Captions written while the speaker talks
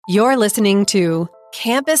You're listening to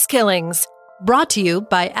Campus Killings, brought to you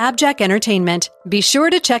by Abject Entertainment. Be sure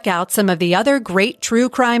to check out some of the other great true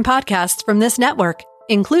crime podcasts from this network,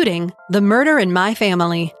 including The Murder in My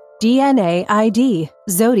Family, DNA ID,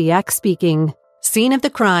 Zodiac Speaking, Scene of the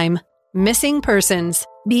Crime, Missing Persons,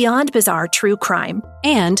 Beyond Bizarre True Crime,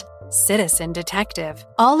 and Citizen Detective.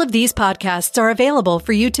 All of these podcasts are available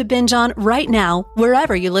for you to binge on right now,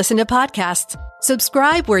 wherever you listen to podcasts.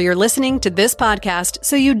 Subscribe where you're listening to this podcast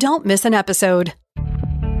so you don't miss an episode.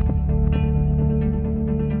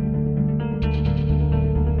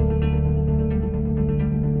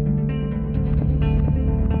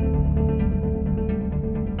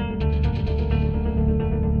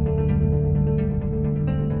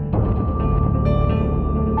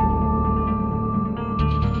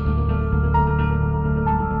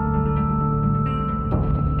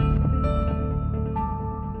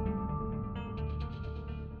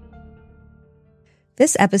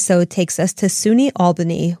 This episode takes us to SUNY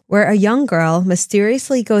Albany, where a young girl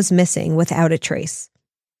mysteriously goes missing without a trace.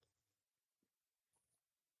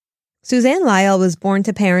 Suzanne Lyall was born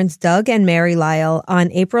to parents Doug and Mary Lyall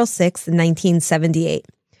on April 6, 1978.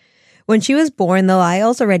 When she was born, the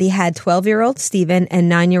Lyalls already had 12-year-old Stephen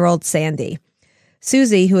and 9-year-old Sandy.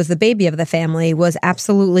 Suzy, who was the baby of the family, was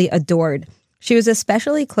absolutely adored. She was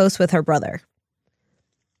especially close with her brother.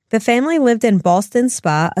 The family lived in Ballston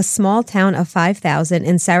Spa, a small town of 5,000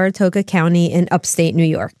 in Saratoga County in upstate New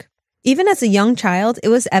York. Even as a young child, it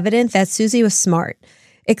was evident that Suzy was smart,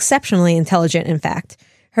 exceptionally intelligent, in fact.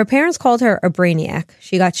 Her parents called her a brainiac.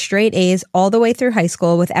 She got straight A's all the way through high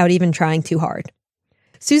school without even trying too hard.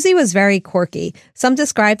 Suzy was very quirky. Some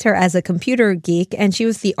described her as a computer geek, and she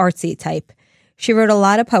was the artsy type. She wrote a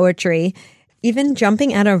lot of poetry, even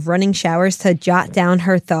jumping out of running showers to jot down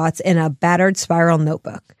her thoughts in a battered spiral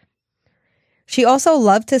notebook. She also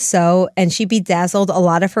loved to sew, and she bedazzled a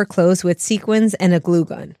lot of her clothes with sequins and a glue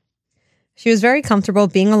gun. She was very comfortable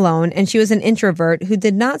being alone, and she was an introvert who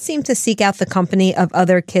did not seem to seek out the company of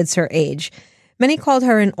other kids her age. Many called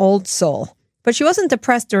her an old soul, but she wasn't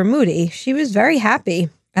depressed or moody. She was very happy.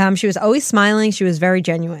 She was always smiling. She was very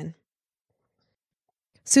genuine.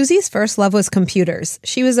 Suzy's first love was computers.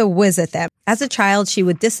 She was a whiz at them. As a child, she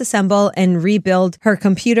would disassemble and rebuild her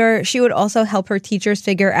computer. She would also help her teachers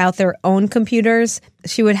figure out their own computers.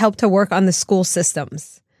 She would help to work on the school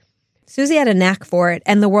systems. Suzy had a knack for it,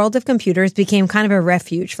 and the world of computers became kind of a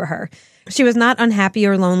refuge for her. She was not unhappy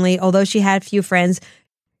or lonely, although she had few friends.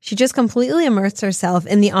 She just completely immersed herself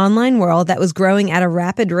in the online world that was growing at a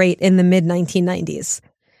rapid rate in the mid-1990s.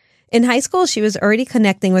 In high school, she was already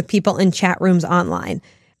connecting with people in chat rooms online.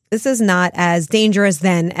 This is not as dangerous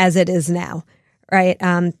then as it is now, right?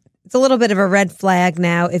 It's a little bit of a red flag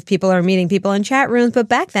now if people are meeting people in chat rooms, but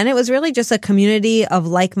back then it was really just a community of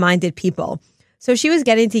like-minded people. So she was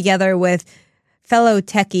getting together with fellow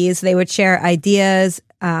techies. They would share ideas.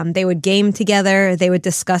 They would game together. They would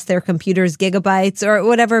discuss their computers' gigabytes or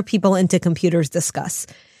whatever people into computers discuss.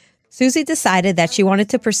 Suzy decided that she wanted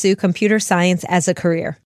to pursue computer science as a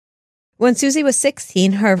career. When Suzy was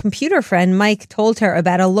 16, her computer friend Mike told her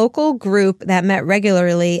about a local group that met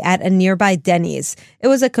regularly at a nearby Denny's. It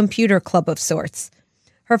was a computer club of sorts.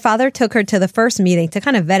 Her father took her to the first meeting to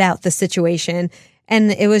kind of vet out the situation,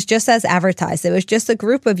 and it was just as advertised. It was just a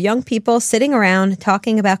group of young people sitting around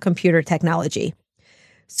talking about computer technology.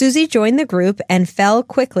 Suzy joined the group and fell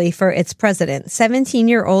quickly for its president,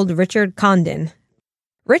 17-year-old Richard Condon.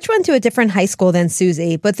 Rich went to a different high school than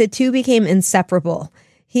Suzy, but the two became inseparable.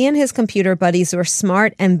 He and his computer buddies were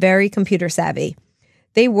smart and very computer savvy.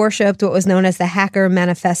 They worshipped what was known as the Hacker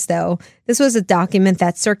Manifesto. This was a document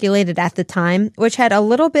that circulated at the time, which had a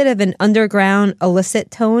little bit of an underground,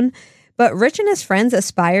 illicit tone, but Rich and his friends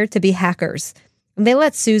aspired to be hackers. They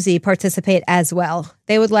let Suzy participate as well.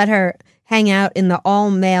 They would let her hang out in the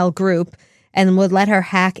all-male group and would let her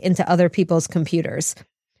hack into other people's computers.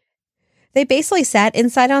 They basically sat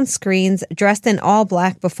inside on screens, dressed in all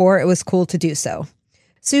black before it was cool to do so.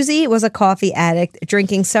 Suzy was a coffee addict,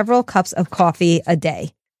 drinking several cups of coffee a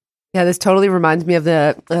day. Yeah, this totally reminds me of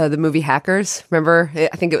the movie Hackers. Remember,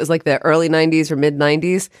 I think it was like the early 90s or mid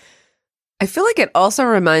 90s. I feel like it also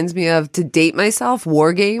reminds me of, to date myself,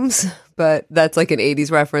 War Games, but that's like an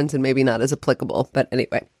 80s reference and maybe not as applicable. But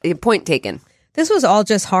anyway, point taken. This was all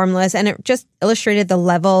just harmless, and it just illustrated the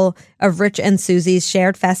level of Rich and Suzy's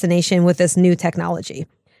shared fascination with this new technology.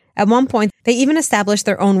 At one point, they even established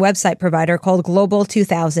their own website provider called Global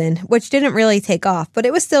 2000, which didn't really take off, but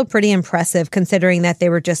it was still pretty impressive considering that they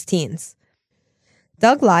were just teens.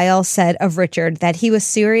 Doug Lyall said of Richard that he was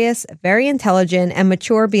serious, very intelligent, and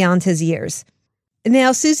mature beyond his years.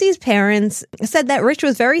 Now, Suzy's parents said that Rich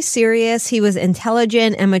was very serious. He was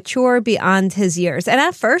intelligent and mature beyond his years. And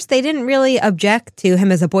at first, they didn't really object to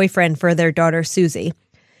him as a boyfriend for their daughter, Suzy.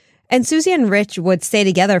 And Suzy and Rich would stay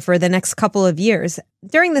together for the next couple of years.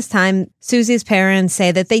 During this time, Suzy's parents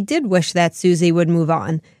say that they did wish that Suzy would move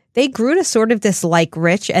on. They grew to sort of dislike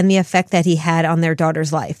Rich and the effect that he had on their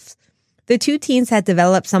daughter's life. The two teens had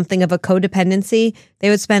developed something of a codependency. They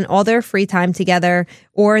would spend all their free time together,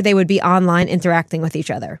 or they would be online interacting with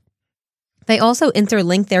each other. They also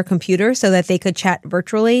interlinked their computers so that they could chat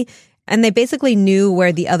virtually, and they basically knew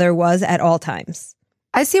where the other was at all times.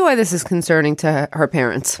 I see why this is concerning to her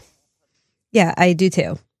parents. Yeah, I do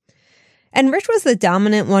too. And Rich was the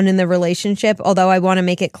dominant one in the relationship, although I want to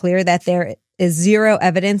make it clear that there is zero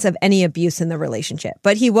evidence of any abuse in the relationship.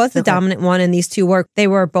 But he was the dominant one, and these two were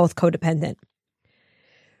both codependent.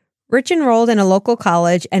 Rich enrolled in a local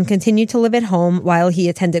college and continued to live at home while he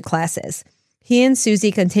attended classes. He and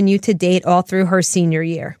Suzy continued to date all through her senior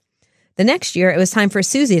year. The next year, it was time for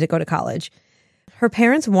Suzy to go to college. Her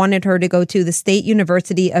parents wanted her to go to the State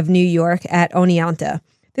University of New York at Oneonta.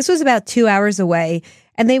 This was about 2 hours away,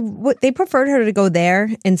 and they preferred her to go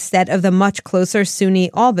there instead of the much closer SUNY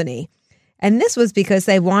Albany. And this was because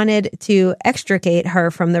they wanted to extricate her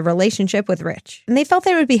from the relationship with Rich. And they felt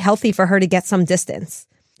that it would be healthy for her to get some distance.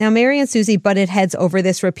 Now, Mary and Suzy butted heads over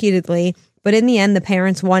this repeatedly, but in the end, the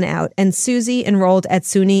parents won out, and Suzy enrolled at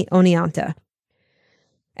SUNY Oneonta.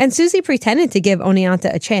 And Suzy pretended to give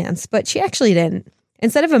Oneonta a chance, but she actually didn't.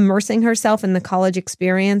 Instead of immersing herself in the college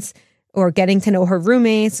experience, or getting to know her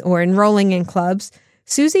roommates, or enrolling in clubs,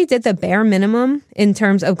 Suzy did the bare minimum in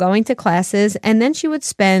terms of going to classes, and then she would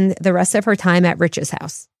spend the rest of her time at Rich's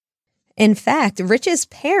house. In fact, Rich's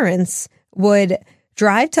parents would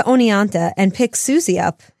drive to Oneonta and pick Suzy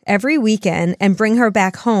up every weekend and bring her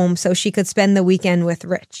back home so she could spend the weekend with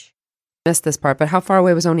Rich. I missed this part, but how far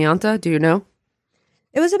away was Oneonta? Do you know?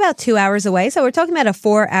 It was about 2 hours away, so we're talking about a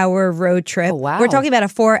 4-hour road trip. Oh, wow. We're talking about a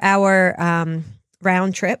 4-hour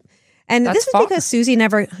round trip. And That's this was far. because Suzy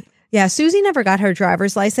never got her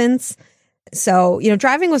driver's license. So,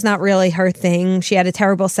 driving was not really her thing. She had a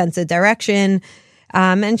terrible sense of direction.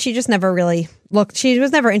 And she just never really she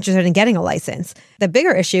was never interested in getting a license. The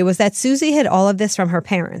bigger issue was that Suzy hid all of this from her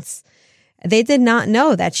parents. They did not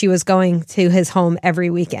know that she was going to his home every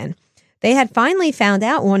weekend. They had finally found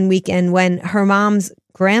out one weekend when her mom's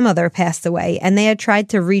grandmother passed away, and they had tried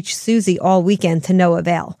to reach Suzy all weekend to no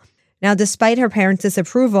avail. Now, despite her parents'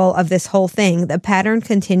 disapproval of this whole thing, the pattern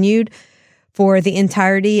continued for the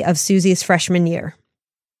entirety of Suzy's freshman year.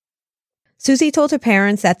 Suzy told her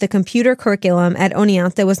parents that the computer curriculum at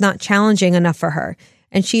Oneonta was not challenging enough for her,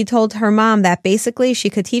 and she told her mom that basically she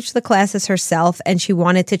could teach the classes herself and she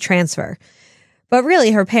wanted to transfer. But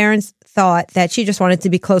really, her parents thought that she just wanted to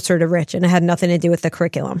be closer to Rich, and it had nothing to do with the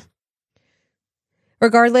curriculum.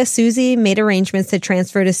 Regardless, Suzy made arrangements to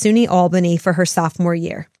transfer to SUNY Albany for her sophomore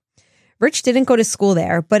year. Rich didn't go to school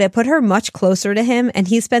there, but it put her much closer to him, and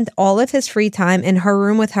he spent all of his free time in her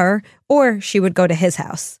room with her, or she would go to his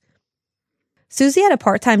house. Suzy had a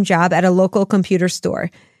part-time job at a local computer store,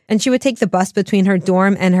 and she would take the bus between her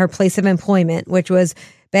dorm and her place of employment, which was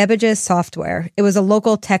Babbage's Software. It was a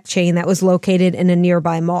local tech chain that was located in a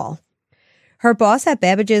nearby mall. Her boss at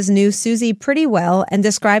Babbage's knew Suzy pretty well and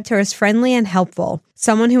described her as friendly and helpful,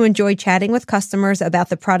 someone who enjoyed chatting with customers about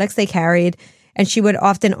the products they carried, and she would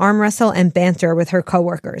often arm wrestle and banter with her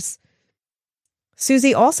coworkers.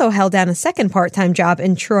 Suzy also held down a second part-time job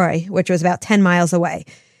in Troy, which was about 10 miles away.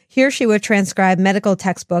 Here she would transcribe medical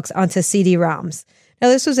textbooks onto CD-ROMs. Now,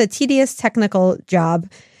 this was a tedious technical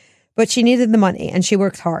job, but she needed the money, and she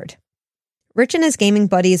worked hard. Rich and his gaming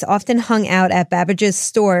buddies often hung out at Babbage's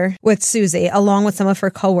store with Suzy, along with some of her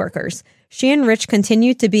coworkers. She and Rich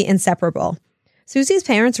continued to be inseparable. Suzy's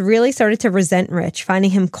parents really started to resent Rich,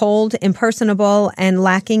 finding him cold, impersonable, and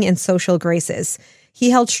lacking in social graces. He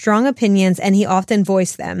held strong opinions, and he often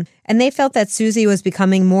voiced them, and they felt that Suzy was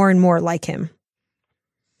becoming more and more like him.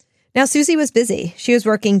 Now, Suzy was busy. She was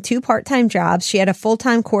working 2 part-time jobs, she had a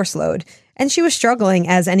full-time course load, and she was struggling,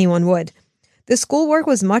 as anyone would. The schoolwork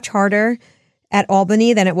was much harder at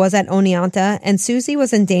Albany than it was at Oneonta, and Suzy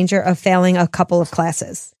was in danger of failing a couple of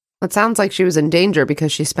classes. It sounds like she was in danger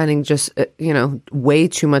because she's spending just, way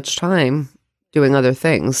too much time doing other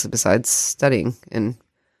things besides studying. And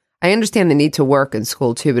I understand the need to work in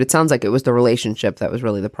school too, but it sounds like it was the relationship that was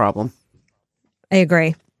really the problem. I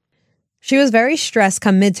agree. She was very stressed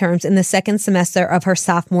come midterms in the second semester of her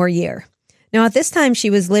sophomore year. Now, at this time,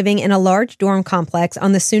 she was living in a large dorm complex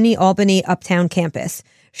on the SUNY Albany Uptown campus.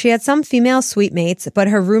 She had some female suite mates, but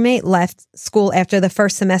her roommate left school after the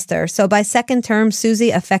first semester, so by second term,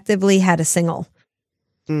 Suzy effectively had a single.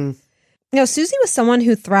 Suzy was someone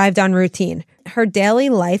who thrived on routine. Her daily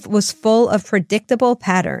life was full of predictable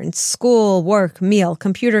patterns: school, work, meal,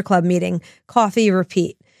 computer club meeting, coffee,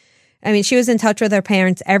 repeat. I mean, she was in touch with her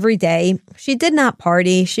parents every day. She did not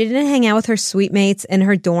party. She didn't hang out with her suite mates in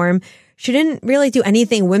her dorm. She didn't really do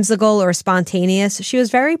anything whimsical or spontaneous. She was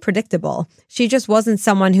very predictable. She just wasn't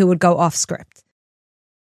someone who would go off script.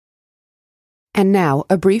 And now,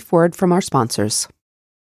 a brief word from our sponsors.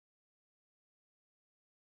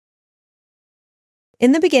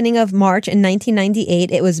 In the beginning of March in 1998,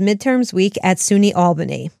 it was midterms week at SUNY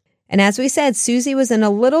Albany. And as we said, Suzy was in a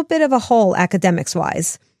little bit of a hole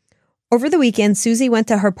academics-wise. Over the weekend, Suzy went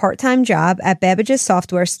to her part-time job at Babbage's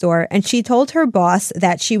software store, and she told her boss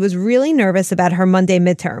that she was really nervous about her Monday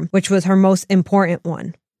midterm, which was her most important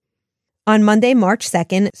one. On Monday, March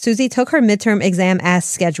 2nd, Suzy took her midterm exam as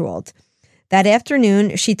scheduled. That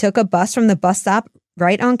afternoon, she took a bus from the bus stop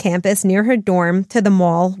right on campus near her dorm to the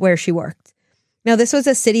mall where she worked. Now, this was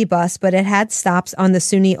a city bus, but it had stops on the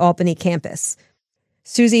SUNY Albany campus.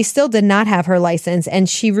 Suzy still did not have her license, and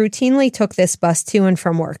she routinely took this bus to and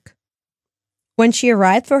from work. When she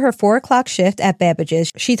arrived for her 4 o'clock shift at Babbage's,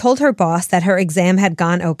 she told her boss that her exam had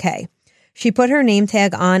gone okay. She put her name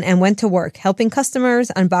tag on and went to work, helping customers,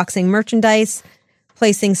 unboxing merchandise,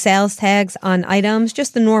 placing sales tags on items,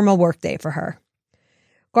 just a normal workday for her.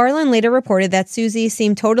 Garland later reported that Suzy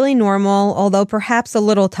seemed totally normal, although perhaps a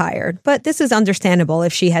little tired, but this is understandable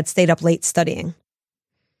if she had stayed up late studying.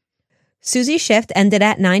 Suzy's shift ended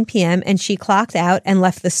at 9 p.m. and she clocked out and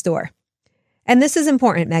left the store. And this is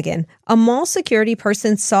important, Megan. A mall security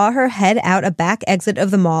person saw her head out a back exit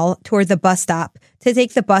of the mall toward the bus stop to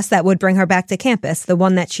take the bus that would bring her back to campus, the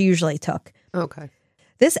one that she usually took. Okay.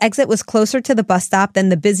 This exit was closer to the bus stop than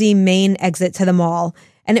the busy main exit to the mall,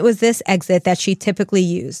 and it was this exit that she typically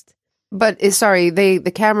used. But,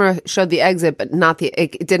 the camera showed the exit, but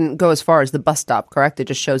it didn't go as far as the bus stop, correct? It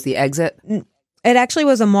just shows the exit? It actually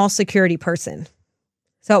was a mall security person.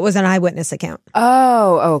 So it was an eyewitness account.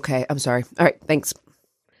 Oh, okay. I'm sorry. All right, thanks.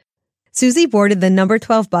 Suzy boarded the number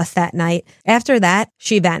 12 bus that night. After that,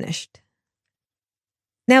 she vanished.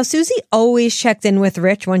 Now, Suzy always checked in with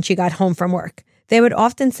Rich when she got home from work. They would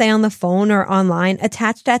often say on the phone or online,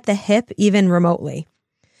 attached at the hip, even remotely.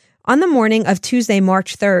 On the morning of Tuesday,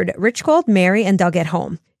 March 3rd, Rich called Mary and Doug at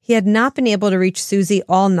home. He had not been able to reach Suzy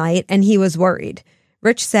all night, and he was worried.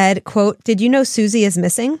 Rich said, quote, "Did you know Suzy is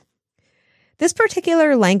missing?" This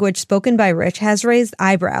particular language spoken by Rich has raised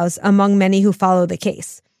eyebrows among many who follow the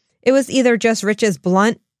case. It was either just Rich's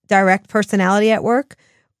blunt, direct personality at work,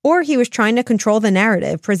 or he was trying to control the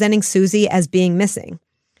narrative, presenting Suzy as being missing.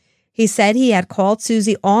 He said he had called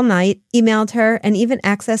Suzy all night, emailed her, and even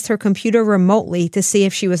accessed her computer remotely to see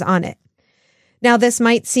if she was on it. Now, this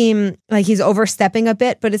might seem like he's overstepping a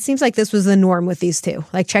bit, but it seems like this was the norm with these two,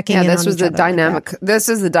 like checking in on each other. Yeah, this was the dynamic. This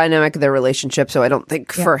is the dynamic of their relationship, so I don't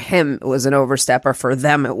think for him it was an overstep, or for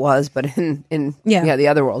them it was, but in the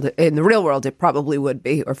other world, in the real world, it probably would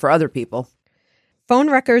be, or for other people. Phone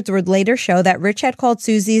records would later show that Rich had called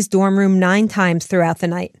Suzy's dorm room 9 times throughout the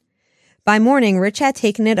night. By morning, Rich had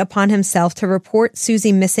taken it upon himself to report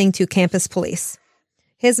Suzy missing to campus police.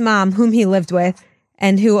 His mom, whom he lived with,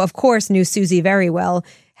 and who, of course, knew Suzy very well,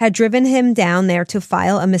 had driven him down there to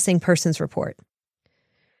file a missing persons report.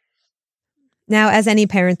 Now, as any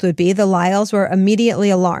parent would be, the Lyalls were immediately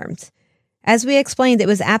alarmed. As we explained, it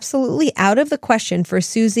was absolutely out of the question for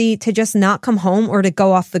Suzy to just not come home or to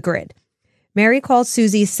go off the grid. Mary called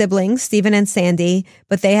Suzy's siblings, Stephen and Sandy,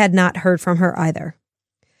 but they had not heard from her either.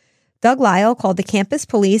 Doug Lyall called the campus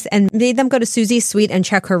police and made them go to Suzy's suite and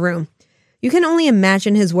check her room. You can only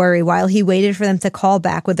imagine his worry while he waited for them to call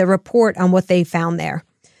back with a report on what they found there.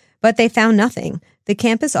 But they found nothing. The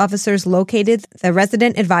campus officers located the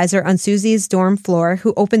resident advisor on Suzy's dorm floor,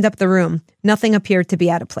 who opened up the room. Nothing appeared to be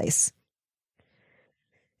out of place.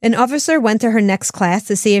 An officer went to her next class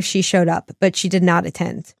to see if she showed up, but she did not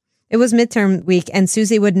attend. It was midterm week, and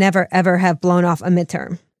Suzy would never, ever have blown off a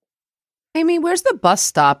midterm. Amy, where's the bus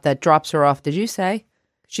stop that drops her off, did you say?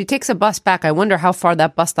 She takes a bus back. I wonder how far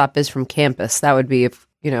that bus stop is from campus. That would be,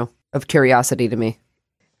 of curiosity to me.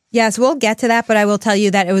 Yes, we'll get to that, but I will tell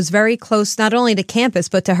you that it was very close, not only to campus,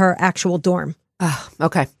 but to her actual dorm.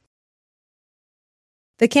 Okay.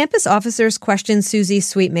 The campus officers questioned Suzy's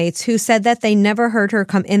suite mates, who said that they never heard her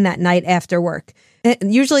come in that night after work.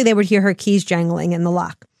 Usually they would hear her keys jangling in the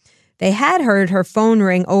lock. They had heard her phone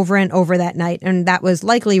ring over and over that night, and that was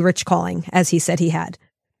likely Rich calling, as he said he had.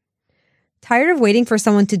 Tired of waiting for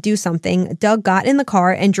someone to do something, Doug got in the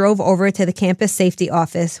car and drove over to the campus safety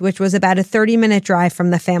office, which was about a 30-minute drive from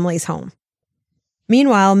the family's home.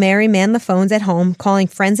 Meanwhile, Mary manned the phones at home, calling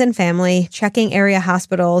friends and family, checking area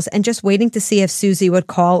hospitals, and just waiting to see if Suzy would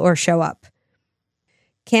call or show up.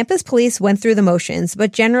 Campus police went through the motions,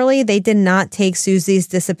 but generally they did not take Suzy's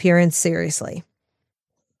disappearance seriously.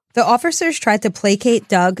 The officers tried to placate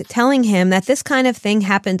Doug, telling him that this kind of thing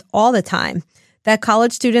happened all the time, that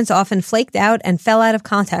college students often flaked out and fell out of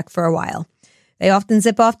contact for a while. They often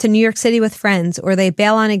zip off to New York City with friends, or they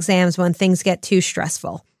bail on exams when things get too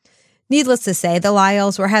stressful. Needless to say, the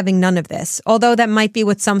Lyalls were having none of this. Although that might be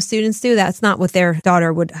what some students do, that's not what their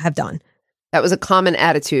daughter would have done. That was a common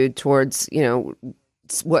attitude towards,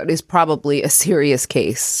 what is probably a serious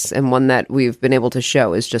case, and one that we've been able to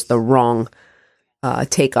show is just the wrong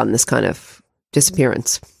take on this kind of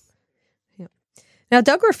disappearance. Now,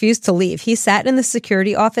 Doug refused to leave. He sat in the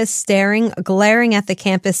security office glaring at the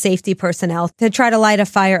campus safety personnel to try to light a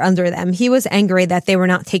fire under them. He was angry that they were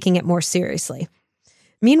not taking it more seriously.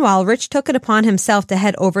 Meanwhile, Rich took it upon himself to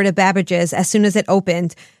head over to Babbage's as soon as it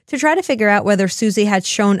opened to try to figure out whether Suzy had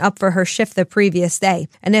shown up for her shift the previous day,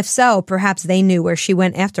 and if so, perhaps they knew where she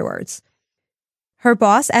went afterwards. Her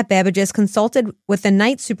boss at Babbage's consulted with the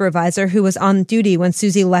night supervisor who was on duty when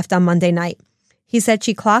Suzy left on Monday night. He said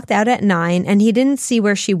she clocked out at 9 and he didn't see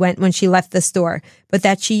where she went when she left the store, but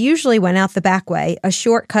that she usually went out the back way, a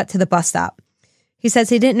shortcut to the bus stop. He says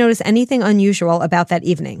he didn't notice anything unusual about that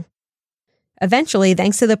evening. Eventually,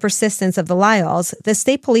 thanks to the persistence of the Lyalls, the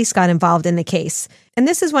state police got involved in the case, and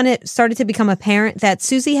this is when it started to become apparent that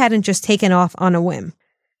Suzy hadn't just taken off on a whim.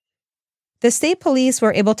 The state police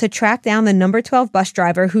were able to track down the number 12 bus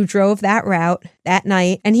driver who drove that route that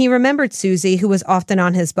night, and he remembered Suzy, who was often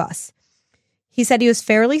on his bus. He said he was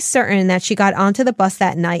fairly certain that she got onto the bus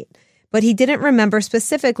that night, but he didn't remember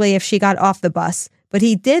specifically if she got off the bus, but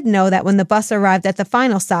he did know that when the bus arrived at the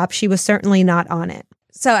final stop, she was certainly not on it.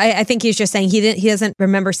 So I think he's just saying he doesn't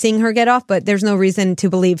remember seeing her get off, but there's no reason to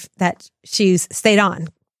believe that she's stayed on.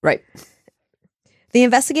 Right. The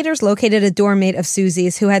investigators located a dorm mate of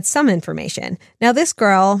Suzy's who had some information. Now, this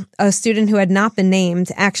girl, a student who had not been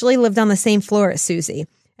named, actually lived on the same floor as Suzy,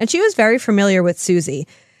 and she was very familiar with Suzy.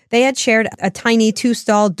 They had shared a tiny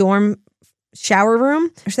 2-stall dorm shower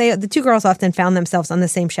room. The two girls often found themselves on the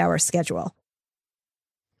same shower schedule.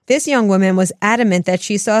 This young woman was adamant that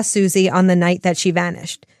she saw Suzy on the night that she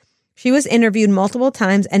vanished. She was interviewed multiple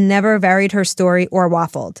times and never varied her story or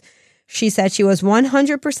waffled. She said she was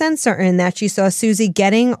 100% certain that she saw Suzy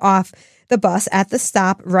getting off the bus at the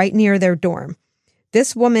stop right near their dorm.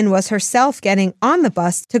 This woman was herself getting on the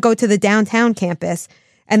bus to go to the downtown campus,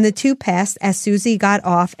 and the two passed as Suzy got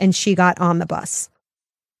off and she got on the bus.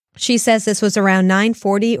 She says this was around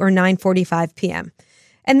 9:40 or 9:45 p.m.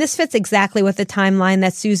 And this fits exactly with the timeline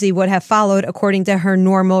that Suzy would have followed according to her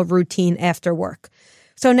normal routine after work.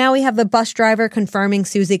 So now we have the bus driver confirming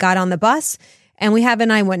Suzy got on the bus, and we have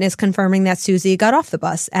an eyewitness confirming that Suzy got off the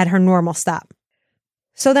bus at her normal stop.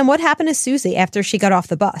 So then what happened to Suzy after she got off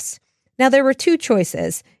the bus? Now there were two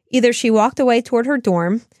choices. Either she walked away toward her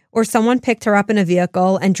dorm, or someone picked her up in a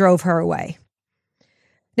vehicle and drove her away.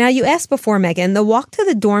 Now, you asked before, Megan, the walk to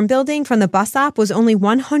the dorm building from the bus stop was only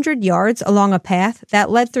 100 yards along a path that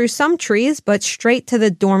led through some trees, but straight to the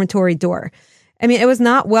dormitory door. I mean, it was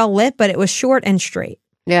not well lit, but it was short and straight.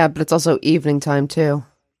 Yeah, but it's also evening time, too.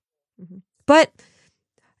 But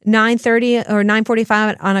 9:30 or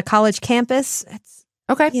 9:45 on a college campus, it's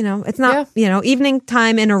okay. It's not, evening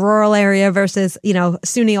time in a rural area versus,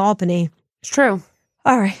 SUNY Albany. It's true.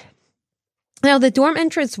 All right. Now, the dorm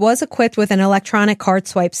entrance was equipped with an electronic card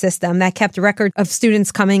swipe system that kept record of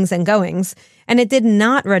students' comings and goings, and it did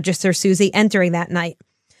not register Suzy entering that night.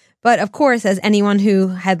 But of course, as anyone who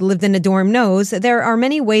had lived in a dorm knows, there are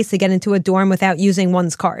many ways to get into a dorm without using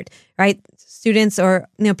one's card, right? Students or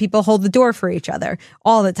people hold the door for each other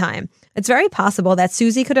all the time. It's very possible that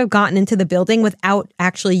Suzy could have gotten into the building without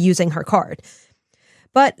actually using her card.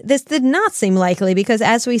 But this did not seem likely because,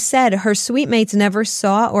 as we said, her suite mates never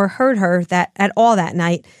saw or heard her at all that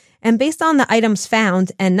night. And based on the items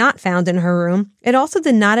found and not found in her room, it also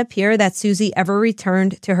did not appear that Suzy ever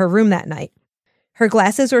returned to her room that night. Her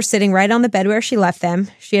glasses were sitting right on the bed where she left them.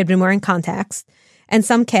 She had been wearing contacts. And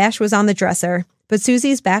some cash was on the dresser. But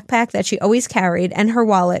Suzy's backpack that she always carried and her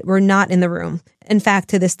wallet were not in the room. In fact,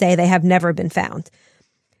 to this day, they have never been found.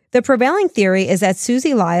 The prevailing theory is that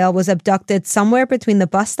Suzy Lyall was abducted somewhere between the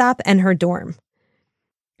bus stop and her dorm.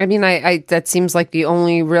 I mean, I that seems like the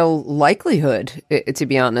only real likelihood, to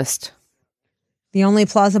be honest. The only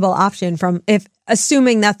plausible option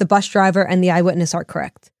assuming that the bus driver and the eyewitness are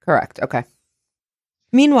correct. Correct. Okay.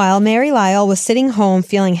 Meanwhile, Mary Lyall was sitting home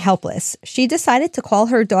feeling helpless. She decided to call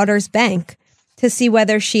her daughter's bank to see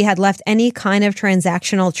whether she had left any kind of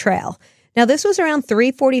transactional trail. Now, this was around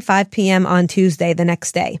 3:45 p.m. on Tuesday, the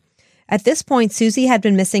next day. At this point, Suzy had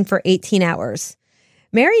been missing for 18 hours.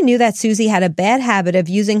 Mary knew that Suzy had a bad habit of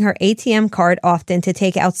using her ATM card often to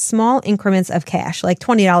take out small increments of cash, like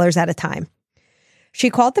 $20 at a time. She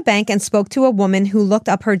called the bank and spoke to a woman who looked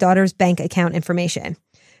up her daughter's bank account information.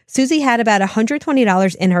 Suzy had about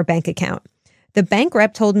 $120 in her bank account. The bank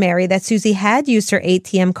rep told Mary that Suzy had used her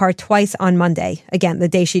ATM card twice on Monday, again, the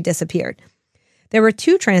day she disappeared. There were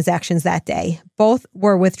 2 transactions that day. Both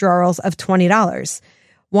were withdrawals of $20.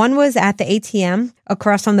 One was at the ATM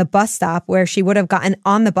across from the bus stop where she would have gotten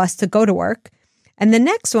on the bus to go to work. And the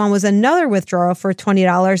next one was another withdrawal for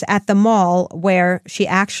 $20 at the mall where she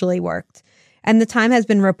actually worked. And the time has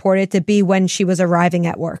been reported to be when she was arriving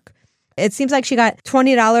at work. It seems like she got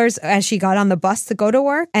 $20 as she got on the bus to go to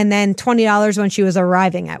work and then $20 when she was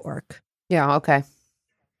arriving at work. Yeah, okay.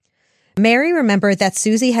 Mary remembered that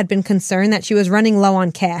Suzy had been concerned that she was running low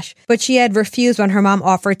on cash, but she had refused when her mom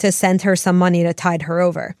offered to send her some money to tide her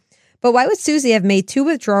over. But why would Suzy have made 2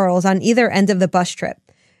 withdrawals on either end of the bus trip?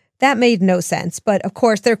 That made no sense, but of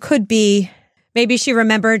course there could be, maybe she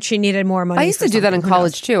remembered she needed more money. I used to do that in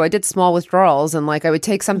college too. I did small withdrawals and I would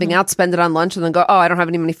take something out, spend it on lunch and then go, oh, I don't have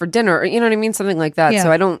any money for dinner. Or, you know what I mean? Something like that. Yeah.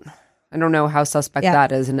 So I don't know how suspect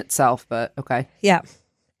that is in itself, but okay. Yeah.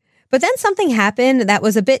 But then something happened that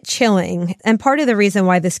was a bit chilling, and part of the reason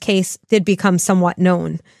why this case did become somewhat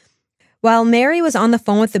known. While Mary was on the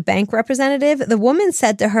phone with the bank representative, the woman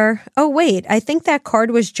said to her, "Oh, wait, I think that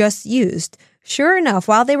card was just used." Sure enough,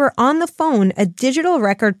 while they were on the phone, a digital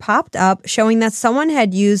record popped up showing that someone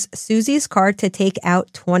had used Suzy's card to take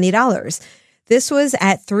out $20. This was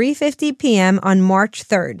at 3:50 p.m. on March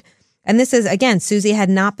 3rd. And this is, again, Suzy had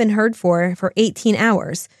not been heard for 18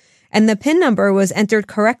 hours. And the PIN number was entered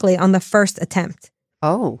correctly on the first attempt.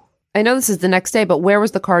 Oh, I know this is the next day, but where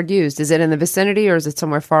was the card used? Is it in the vicinity or is it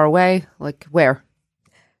somewhere far away? Like where?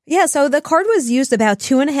 Yeah, so the card was used about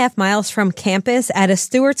 2.5 miles from campus at a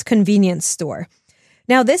Stewart's convenience store.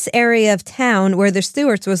 Now, this area of town where the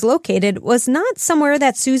Stewart's was located was not somewhere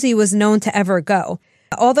that Suzy was known to ever go.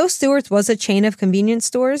 Although Stewart's was a chain of convenience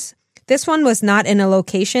stores, this one was not in a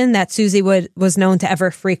location that Suzy was known to ever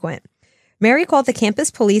frequent. Mary called the campus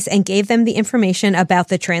police and gave them the information about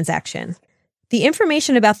the transaction. The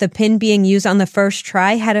information about the PIN being used on the first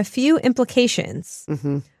try had a few implications.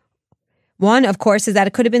 Mm-hmm. One, of course, is that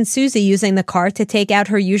it could have been Suzy using the card to take out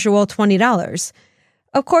her usual $20.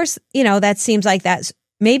 Of course, that seems like that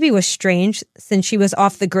maybe was strange since she was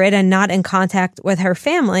off the grid and not in contact with her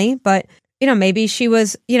family. But, maybe she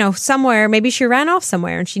was, somewhere, maybe she ran off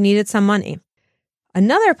somewhere and she needed some money.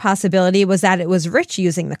 Another possibility was that it was Rich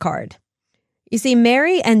using the card. You see,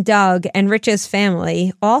 Mary and Doug and Rich's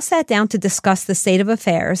family all sat down to discuss the state of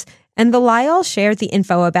affairs, and the Lyall shared the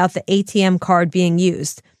info about the ATM card being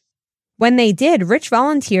used. When they did, Rich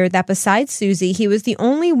volunteered that besides Suzy, he was the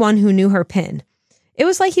only one who knew her PIN. It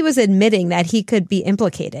was like he was admitting that he could be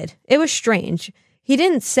implicated. It was strange. He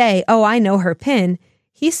didn't say, "Oh, I know her PIN."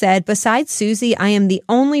 He said, "Besides Suzy, I am the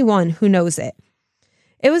only one who knows it."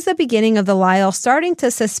 It was the beginning of the Lyall starting to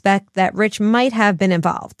suspect that Rich might have been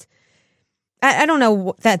involved. I don't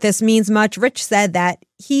know that this means much. Rich said that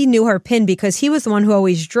he knew her PIN because he was the one who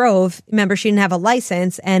always drove. Remember, she didn't have a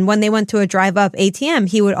license. And when they went to a drive-up ATM,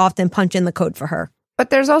 he would often punch in the code for her.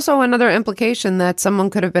 But there's also another implication that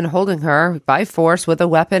someone could have been holding her by force with a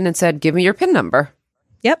weapon and said, "Give me your PIN number."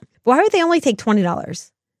 Yep. Why would they only take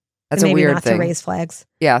 $20? That's a weird not thing. To raise flags.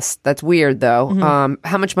 Yes, that's weird, though. Mm-hmm.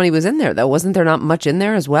 How much money was in there, though? Wasn't there not much in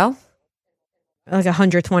there as well? Like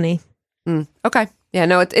 120. Okay. Yeah,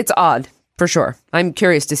 no, it's odd. For sure. I'm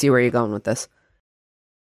curious to see where you're going with this.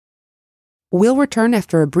 We'll return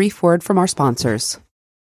after a brief word from our sponsors.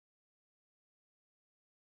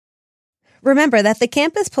 Remember that the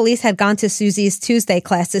campus police had gone to Suzy's Tuesday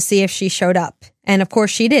class to see if she showed up. And of course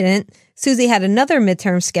she didn't. Suzy had another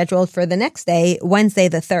midterm scheduled for the next day, Wednesday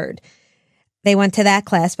the 3rd. They went to that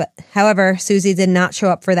class, but however, Suzy did not show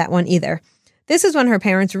up for that one either. This is when her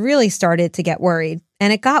parents really started to get worried.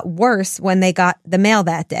 And it got worse when they got the mail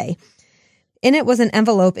that day. In it was an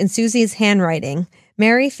envelope in Suzy's handwriting.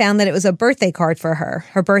 Mary found that it was a birthday card for her.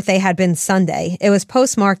 Her birthday had been Sunday. It was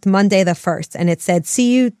postmarked Monday the 1st, and it said,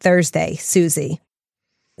 "See you Thursday, Suzy."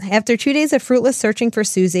 After 2 days of fruitless searching for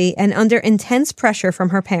Suzy and under intense pressure from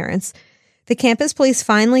her parents, the campus police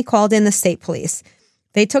finally called in the state police.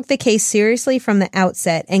 They took the case seriously from the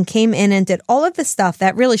outset and came in and did all of the stuff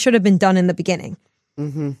that really should have been done in the beginning.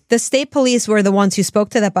 Mm-hmm. The state police were the ones who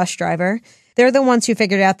spoke to the bus driver. They're the ones who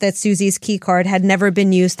figured out that Suzy's key card had never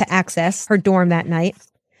been used to access her dorm that night.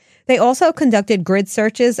 They also conducted grid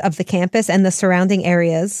searches of the campus and the surrounding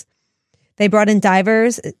areas. They brought in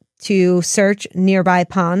divers to search nearby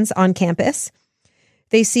ponds on campus.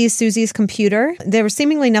 They seized Suzy's computer. There was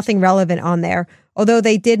seemingly nothing relevant on there, although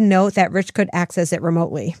they did note that Rich could access it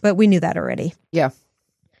remotely, but we knew that already. Yeah.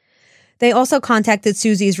 They also contacted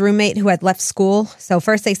Suzy's roommate who had left school. So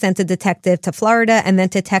first they sent a detective to Florida and then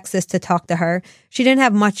to Texas to talk to her. She didn't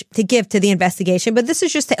have much to give to the investigation, but this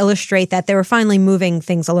is just to illustrate that they were finally moving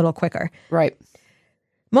things a little quicker. Right.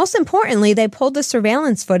 Most importantly, they pulled the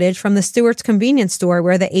surveillance footage from the Stewart's convenience store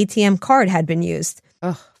where the ATM card had been used.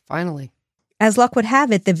 Oh, finally. As luck would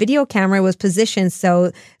have it, the video camera was positioned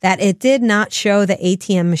so that it did not show the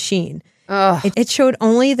ATM machine. It showed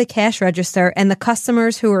only the cash register and the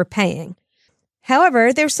customers who were paying.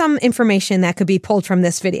 However, there's some information that could be pulled from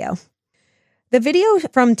this video. The video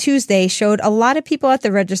from Tuesday showed a lot of people at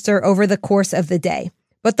the register over the course of the day,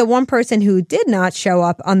 but the one person who did not show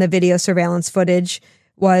up on the video surveillance footage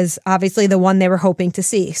was obviously the one they were hoping to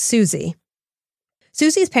see, Suzy.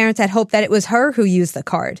 Suzy's parents had hoped that it was her who used the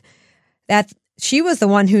card, that she was the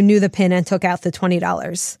one who knew the PIN and took out the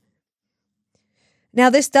 $20. Now,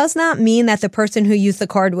 this does not mean that the person who used the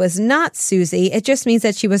card was not Suzy. It just means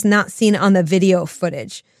that she was not seen on the video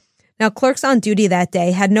footage. Now, clerks on duty that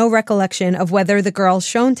day had no recollection of whether the girl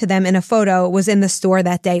shown to them in a photo was in the store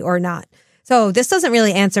that day or not. So this doesn't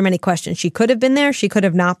really answer many questions. She could have been there. She could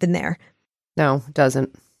have not been there. No, it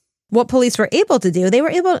doesn't. What police were able to do,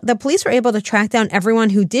 the police were able to track down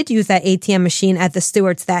everyone who did use that ATM machine at the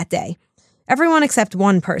Stewart's that day. Everyone except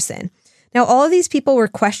one person. Now, all of these people were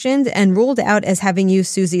questioned and ruled out as having used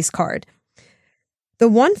Suzy's card. The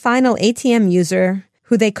one final ATM user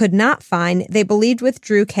who they could not find, they believed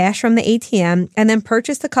withdrew cash from the ATM and then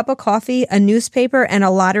purchased a cup of coffee, a newspaper, and a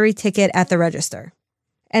lottery ticket at the register.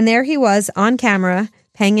 And there he was on camera,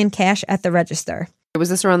 paying in cash at the register. Was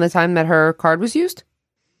this around the time that her card was used?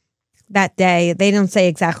 That day. They don't say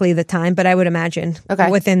exactly the time, but I would imagine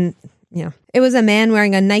within... Yeah. It was a man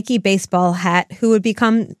wearing a Nike baseball hat who would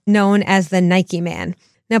become known as the Nike Man.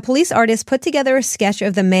 Now, police artists put together a sketch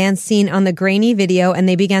of the man seen on the grainy video and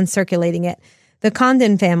they began circulating it. The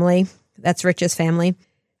Condon family, that's Rich's family,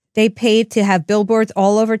 they paid to have billboards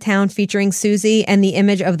all over town featuring Suzy and the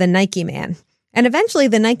image of the Nike Man. And eventually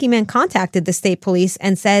the Nike Man contacted the state police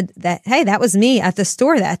and said that, hey, that was me at the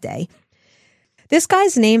store that day. This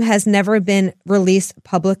guy's name has never been released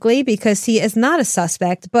publicly because he is not a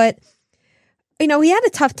suspect, but he had a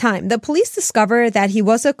tough time. The police discovered that he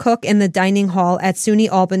was a cook in the dining hall at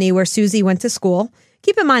SUNY Albany, where Suzy went to school.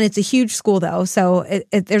 Keep in mind, it's a huge school, though, so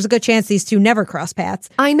there's a good chance these two never cross paths.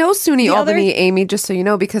 I know SUNY Albany, Amy, just so you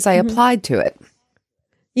know, because I applied to it.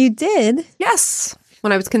 You did? Yes.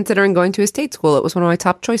 When I was considering going to a state school, it was one of my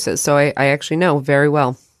top choices, so I actually know very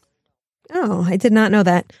well. Oh, I did not know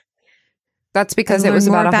that. That's because it was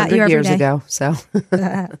about 100 years ago, so...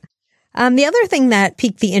 The other thing that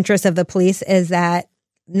piqued the interest of the police is that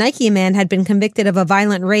Nike Man had been convicted of a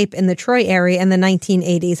violent rape in the Troy area in the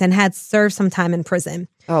 1980s and had served some time in prison.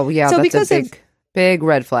 Oh, yeah, so that's a big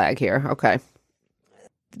red flag here. Okay.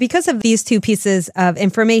 Because of these two pieces of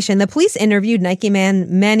information, the police interviewed Nike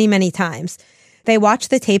Man many, many times. They watched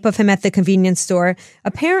the tape of him at the convenience store.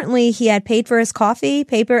 Apparently, he had paid for his coffee,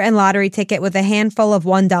 paper, and lottery ticket with a handful of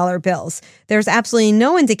 $1 bills. There's absolutely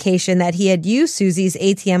no indication that he had used Suzy's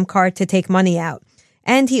ATM card to take money out.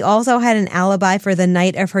 And he also had an alibi for the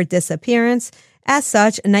night of her disappearance. As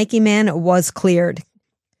such, Nike Man was cleared.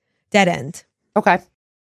 Dead end. Okay.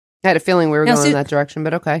 I had a feeling we were going in that direction,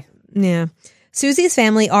 but okay. Yeah. Suzy's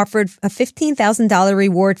family offered a $15,000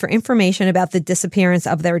 reward for information about the disappearance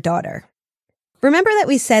of their daughter. Remember that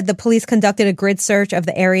we said the police conducted a grid search of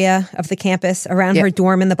the area of the campus around her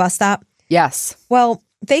dorm and the bus stop? Yes. Well,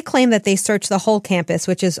 they claim that they searched the whole campus,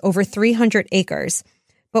 which is over 300 acres.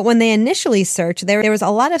 But when they initially searched, there was a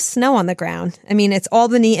lot of snow on the ground. I mean, it's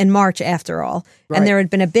Albany in March, after all. Right. And there had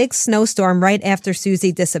been a big snowstorm right after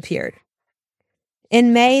Suzy disappeared.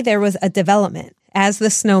 In May, there was a development as the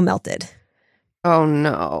snow melted. Oh,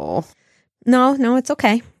 no. No, it's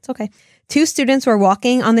okay. It's okay. 2 students were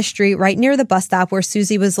walking on the street right near the bus stop where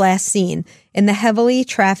Suzy was last seen, in the heavily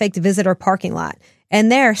trafficked visitor parking lot. And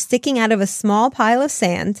there, sticking out of a small pile of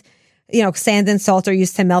sand, sand and salt are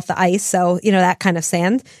used to melt the ice, so, that kind of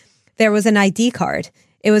sand, there was an ID card.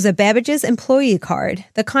 It was a Babbage's employee card,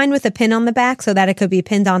 the kind with a pin on the back so that it could be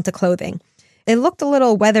pinned onto clothing. It looked a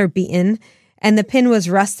little weather-beaten, and the pin was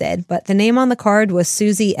rusted, but the name on the card was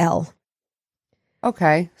Suzy L.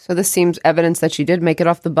 Okay, so this seems evidence that she did make it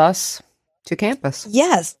off the bus to campus.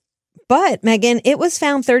 Yes, but Megan, it was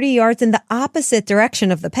found 30 yards in the opposite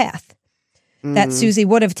direction of the path that Suzy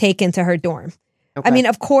would have taken to her dorm. Okay. I mean,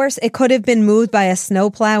 of course, it could have been moved by a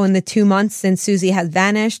snowplow in the 2 months since Suzy had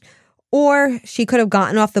vanished, Or she could have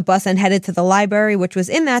gotten off the bus and headed to the library, which was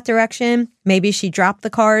in that direction. Maybe she dropped the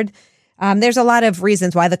card. There's a lot of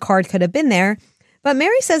reasons why the card could have been there. But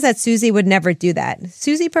Mary says that Suzy would never do that.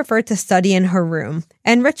 Suzy preferred to study in her room,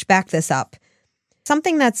 and Rich backed this up.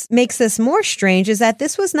 Something that makes this more strange is that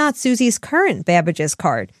this was not Suzy's current Babbage's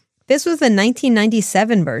card. This was the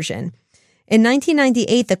 1997 version. In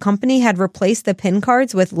 1998, the company had replaced the PIN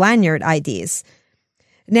cards with lanyard IDs.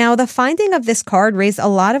 Now, the finding of this card raised a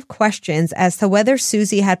lot of questions as to whether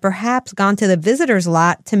Suzy had perhaps gone to the visitor's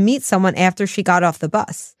lot to meet someone after she got off the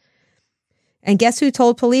bus. And guess who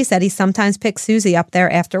told police that he sometimes picked Suzy up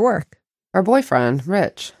there after work? Her boyfriend,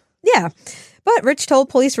 Rich. Yeah, but Rich told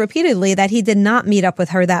police repeatedly that he did not meet up with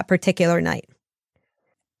her that particular night.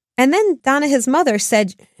 And then Donna, his mother,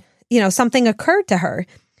 said, something occurred to her.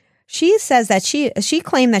 She says that she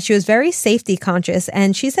claimed that she was very safety conscious,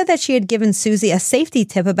 and she said that she had given Suzy a safety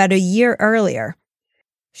tip about a year earlier.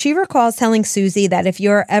 She recalls telling Suzy that if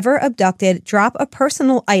you're ever abducted, drop a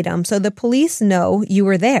personal item so the police know you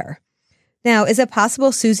were there. Now, is it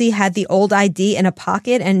possible Suzy had the old ID in a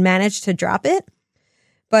pocket and managed to drop it?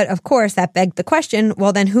 But of course, that begged the question,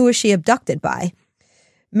 well, then who was she abducted by?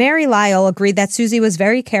 Mary Lyall agreed that Suzy was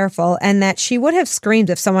very careful and that she would have screamed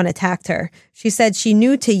if someone attacked her. She said she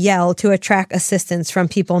knew to yell to attract assistance from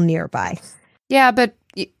people nearby. Yeah, but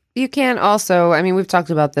you can't also, we've talked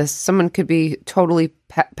about this. Someone could be totally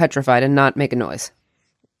petrified and not make a noise.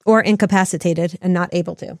 Or incapacitated and not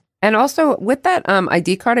able to. And also, with that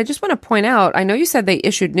ID card, I just want to point out, I know you said they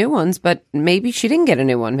issued new ones, but maybe she didn't get a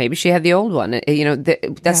new one. Maybe she had the old one.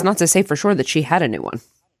 That's not to say for sure that she had a new one.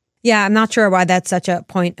 Yeah, I'm not sure why that's such a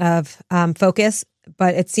point of focus,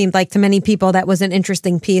 but it seemed like to many people that was an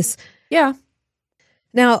interesting piece. Yeah.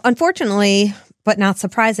 Now, unfortunately, but not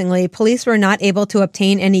surprisingly, police were not able to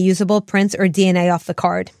obtain any usable prints or DNA off the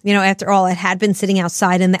card. After all, it had been sitting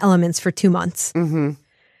outside in the elements for 2 months. Mm-hmm.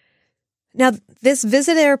 Now, this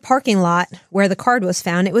visitor parking lot where the card was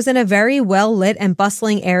found, it was in a very well-lit and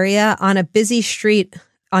bustling area on a busy street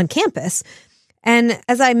on campus. And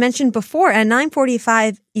as I mentioned before, at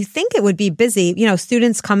 9:45, you think it would be busy,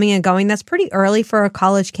 students coming and going. That's pretty early for a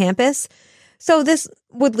college campus. So this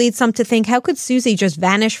would lead some to think, how could Suzy just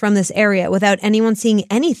vanish from this area without anyone seeing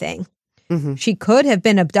anything? Mm-hmm. She could have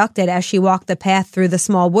been abducted as she walked the path through the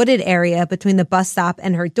small wooded area between the bus stop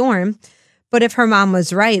and her dorm. But if her mom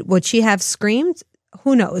was right, would she have screamed?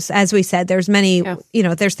 Who knows? As we said, there's many,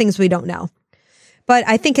 there's things we don't know. But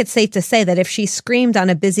I think it's safe to say that if she screamed on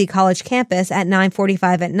a busy college campus at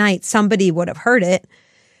 9:45 at night, somebody would have heard it.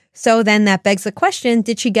 So then that begs the question,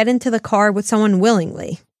 did she get into the car with someone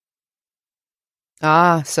willingly?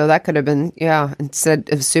 So that could have been, instead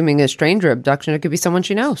of assuming a stranger abduction, it could be someone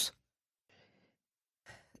she knows.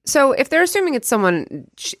 So if they're assuming it's someone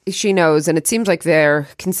she knows, and it seems like they're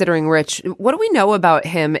considering Rich, what do we know about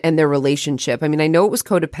him and their relationship? I know it was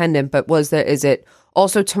codependent, but is it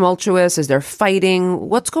also tumultuous? Is there fighting?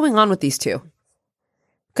 What's going on with these two?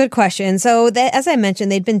 Good question. So as I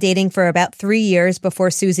mentioned, they'd been dating for about 3 years before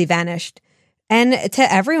Suzy vanished. And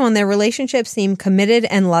to everyone, their relationship seemed committed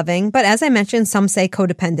and loving, but as I mentioned, some say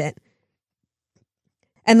codependent.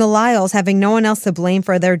 And the Lyalls, having no one else to blame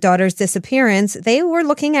for their daughter's disappearance, they were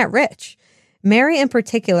looking at Rich. Mary in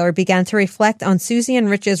particular began to reflect on Suzy and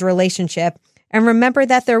Rich's relationship and remembered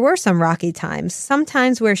that there were some rocky times, some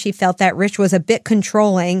times where she felt that Rich was a bit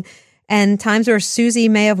controlling and times where Suzy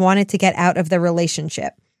may have wanted to get out of the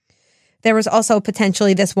relationship. There was also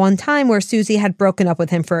potentially this one time where Suzy had broken up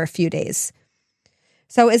with him for a few days.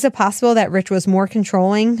 So is it possible that Rich was more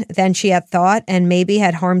controlling than she had thought and maybe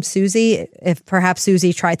had harmed Suzy if perhaps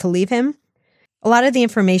Suzy tried to leave him? A lot of the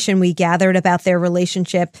information we gathered about their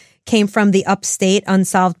relationship came from the Upstate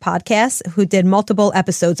Unsolved podcast, who did multiple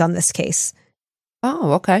episodes on this case.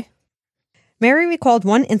 Oh, okay. Mary recalled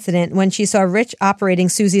one incident when she saw Rich operating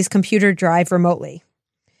Suzy's computer drive remotely.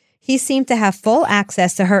 He seemed to have full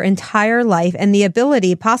access to her entire life and the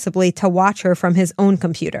ability possibly to watch her from his own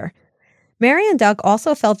computer. Mary and Doug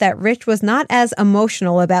also felt that Rich was not as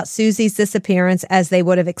emotional about Suzy's disappearance as they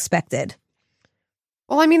would have expected.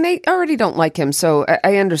 Well, they already don't like him, so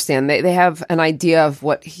I understand. They have an idea of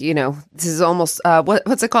what, this is almost,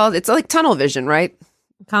 what's it called? It's like tunnel vision, right?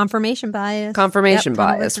 Confirmation bias. Confirmation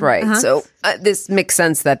bias, right. Uh-huh. So this makes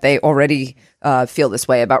sense that they already feel this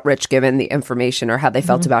way about Rich given the information or how they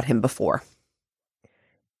felt about him before.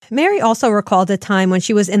 Mary also recalled a time when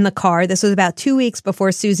she was in the car. This was about 2 weeks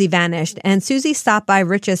before Suzy vanished, and Suzy stopped by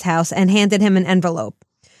Rich's house and handed him an envelope.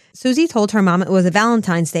 Suzy told her mom it was a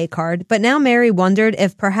Valentine's Day card, but now Mary wondered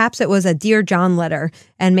if perhaps it was a Dear John letter,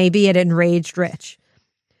 and maybe it enraged Rich.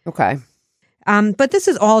 Okay. But this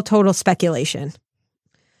is all total speculation.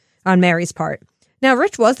 on Mary's part. Now,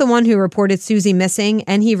 Rich was the one who reported Suzy missing,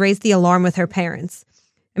 and he raised the alarm with her parents.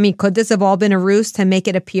 I mean, could this have all been a ruse to make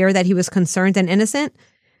it appear that he was concerned and innocent?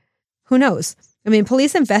 Who knows? I mean,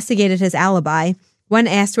 police investigated his alibi. When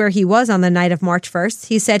asked where he was on the night of March 1st,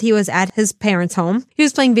 he said he was at his parents' home. He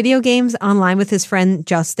was playing video games online with his friend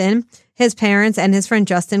Justin. His parents and his friend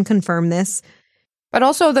Justin confirmed this. But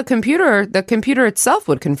also the computer itself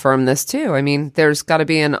would confirm this too. I mean, there's got to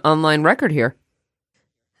be an online record here.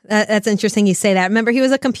 That's interesting you say that. Remember, he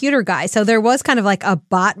was a computer guy, so there was kind of like a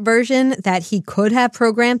bot version that he could have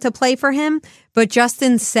programmed to play for him. But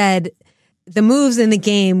Justin said the moves in the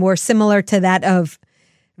game were similar to that of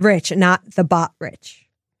Rich, not the bot Rich.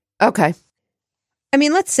 Okay. I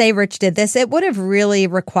mean, let's say Rich did this. It would have really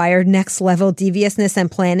required next level deviousness and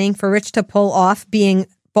planning for Rich to pull off being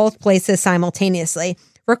both places simultaneously.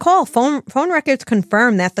 Recall, phone records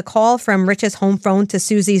confirm that the call from Rich's home phone to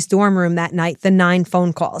Suzy's dorm room that night, the 9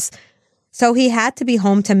 phone calls. So he had to be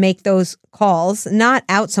home to make those calls, not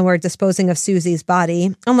out somewhere disposing of Suzy's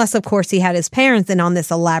body, unless, of course, he had his parents in on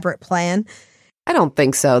this elaborate plan. I don't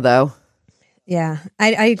think so, though. Yeah,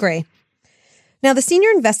 I agree. Now, the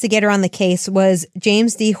senior investigator on the case was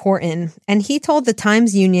James D. Horton, and he told the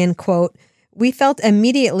Times-Union, quote, "We felt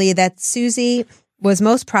immediately that Suzy was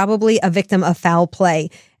most probably a victim of foul play,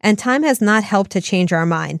 and time has not helped to change our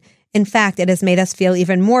mind. In fact, it has made us feel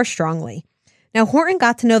even more strongly." Now, Horton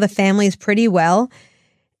got to know the families pretty well,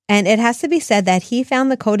 and it has to be said that he found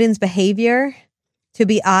the Codins' behavior to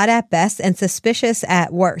be odd at best and suspicious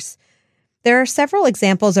at worst. There are several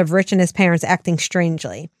examples of Rich and his parents acting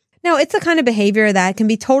strangely. Now, it's the kind of behavior that can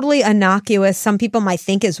be totally innocuous. Some people might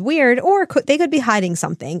think is weird, or they could be hiding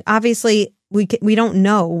something. Obviously, we don't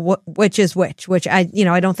know which is which I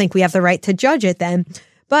don't think we have the right to judge it then.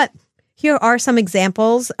 But here are some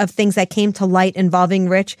examples of things that came to light involving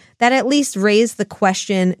Rich that at least raised the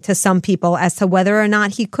question to some people as to whether or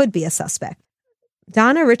not he could be a suspect.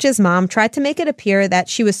 Donna, Rich's mom, tried to make it appear that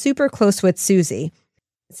she was super close with Suzy,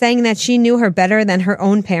 saying that she knew her better than her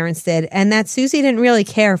own parents did and that Suzy didn't really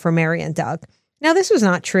care for Mary and Doug. Now, this was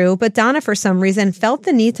not true, but Donna, for some reason, felt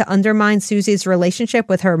the need to undermine Suzy's relationship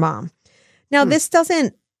with her mom. Now, this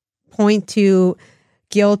doesn't point to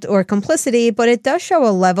guilt or complicity, but it does show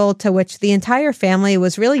a level to which the entire family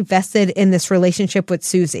was really vested in this relationship with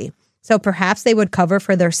Suzy. So perhaps they would cover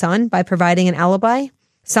for their son by providing an alibi?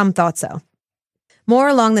 Some thought so. More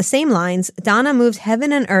along the same lines, Donna moved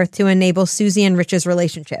heaven and earth to enable Suzy and Rich's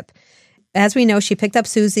relationship. As we know, she picked up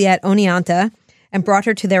Suzy at Oneonta and brought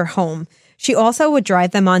her to their home. She also would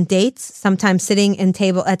drive them on dates, sometimes sitting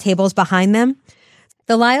at tables behind them.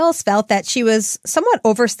 The Lyalls felt that she was somewhat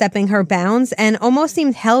overstepping her bounds and almost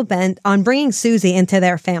seemed hell-bent on bringing Suzy into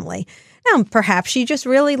their family. Now, perhaps she just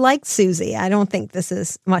really liked Suzy. I don't think this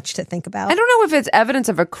is much to think about. I don't know if it's evidence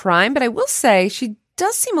of a crime, but I will say she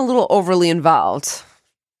does seem a little overly involved.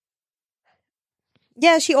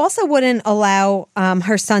 Yeah, she also wouldn't allow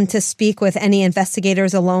her son to speak with any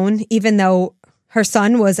investigators alone, even though her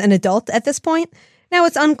son was an adult at this point. Now,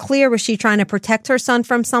 it's unclear, was she trying to protect her son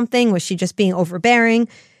from something? Was she just being overbearing?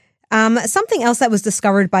 Something else that was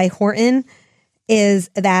discovered by Horton is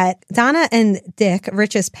that Donna and Dick,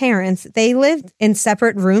 Rich's parents, they lived in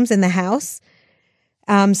separate rooms in the house.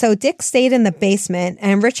 So Dick stayed in the basement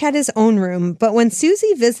and Rich had his own room. But when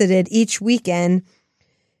Suzy visited each weekend,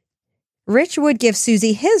 Rich would give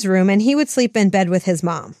Suzy his room and he would sleep in bed with his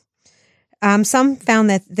mom. Some found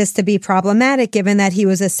that this to be problematic given that he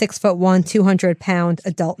was a 6'1", 200-pound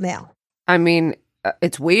adult male. I mean,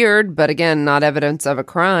 it's weird, but again, not evidence of a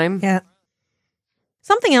crime. Yeah.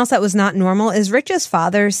 Something else that was not normal is Rich's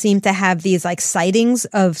father seemed to have these like sightings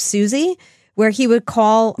of Suzy where he would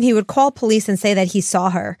call police and say that he saw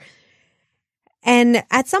her. And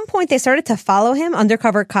at some point they started to follow him,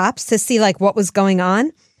 undercover cops, to see like what was going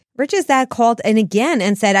on. Rich's dad called in again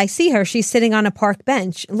and said, "I see her. She's sitting on a park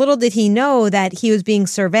bench." Little did he know that he was being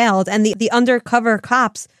surveilled, and the undercover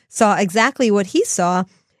cops saw exactly what he saw,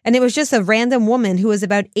 and it was just a random woman who was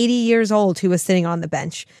about 80 years old who was sitting on the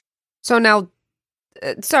bench. So now,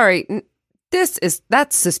 that's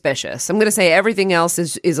suspicious. I'm going to say everything else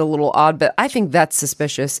is a little odd, but I think that's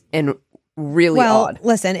suspicious and really odd.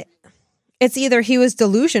 Well, listen, it's either he was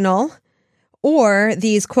delusional or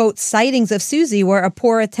these, quote, sightings of Suzy were a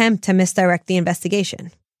poor attempt to misdirect the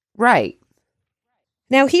investigation. Right.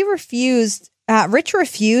 Now, Rich refused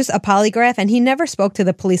a polygraph, and he never spoke to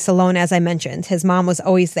the police alone, as I mentioned. His mom was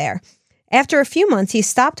always there. After a few months, he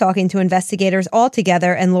stopped talking to investigators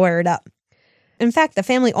altogether and lawyered up. In fact, the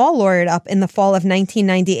family all lawyered up in the fall of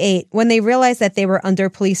 1998 when they realized that they were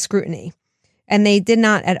under police scrutiny, and they did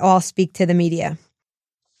not at all speak to the media.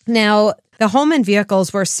 Now, the home and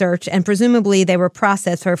vehicles were searched and presumably they were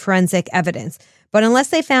processed for forensic evidence. But unless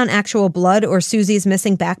they found actual blood or Suzy's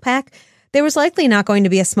missing backpack, there was likely not going to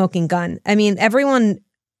be a smoking gun. I mean, everyone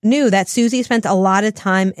knew that Suzy spent a lot of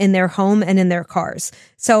time in their home and in their cars.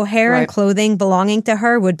 So hair and clothing belonging to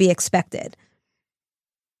her would be expected.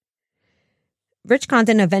 Rich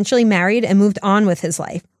Condon eventually married and moved on with his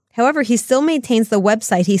life. However, he still maintains the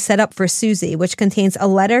website he set up for Suzy, which contains a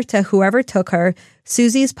letter to whoever took her,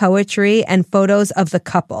 Suzy's poetry, and photos of the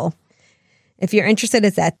couple. If you're interested,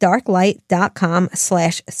 it's at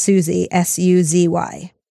darklight.com/Suzy,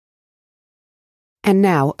 Suzy. And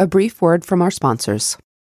now, a brief word from our sponsors.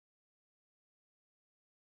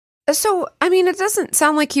 So, I mean, it doesn't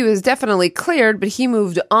sound like he was definitely cleared, but he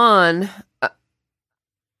moved on.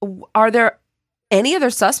 Are there any other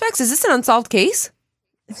suspects? Is this an unsolved case?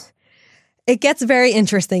 It gets very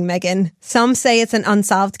interesting, Megan. Some say it's an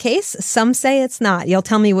unsolved case. Some say it's not. You'll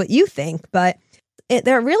tell me what you think, but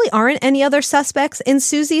there really aren't any other suspects in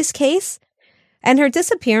Suzy's case. And her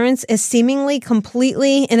disappearance is seemingly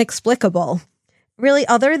completely inexplicable. Really,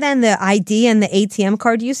 other than the ID and the ATM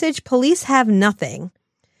card usage, police have nothing.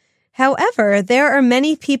 However, there are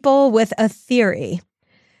many people with a theory.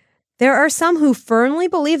 There are some who firmly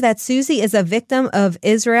believe that Suzy is a victim of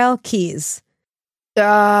Israel Keyes.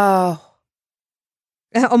 Oh.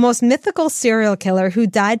 A most mythical serial killer who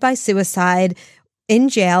died by suicide in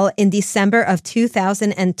jail in December of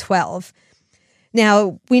 2012.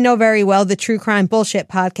 Now, we know very well the True Crime Bullshit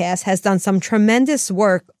podcast has done some tremendous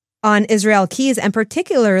work on Israel Keyes and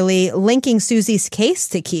particularly linking Suzy's case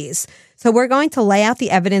to Keyes. So we're going to lay out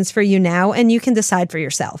the evidence for you now and you can decide for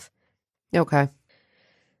yourself. Okay.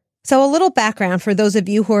 So a little background for those of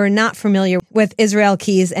you who are not familiar with Israel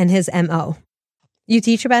Keyes and his MO. You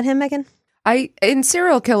teach about him, Megan? In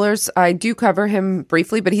serial killers, I do cover him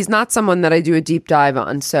briefly, but he's not someone that I do a deep dive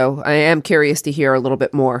on. So I am curious to hear a little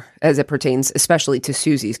bit more as it pertains, especially to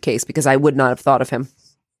Suzy's case, because I would not have thought of him.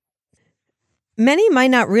 Many might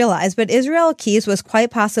not realize, but Israel Keyes was quite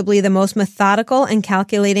possibly the most methodical and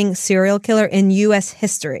calculating serial killer in U.S.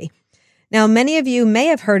 history. Now, many of you may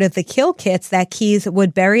have heard of the kill kits that Keyes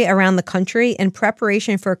would bury around the country in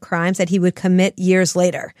preparation for crimes that he would commit years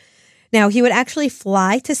later. Now, he would actually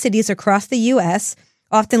fly to cities across the U.S.,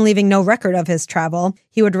 often leaving no record of his travel.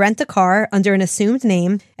 He would rent a car under an assumed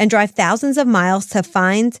name and drive thousands of miles to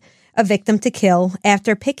find a victim to kill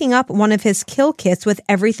after picking up one of his kill kits with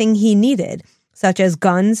everything he needed, such as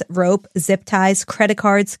guns, rope, zip ties, credit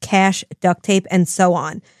cards, cash, duct tape, and so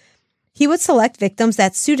on. He would select victims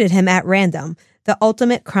that suited him at random, the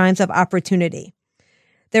ultimate crimes of opportunity.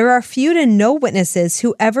 There are few to no witnesses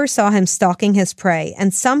who ever saw him stalking his prey,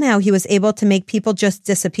 and somehow he was able to make people just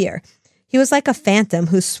disappear. He was like a phantom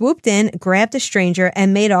who swooped in, grabbed a stranger,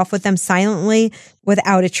 and made off with them silently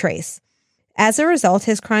without a trace. As a result,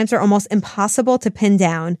 his crimes are almost impossible to pin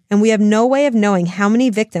down, and we have no way of knowing how many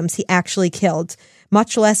victims he actually killed,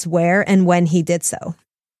 much less where and when he did so.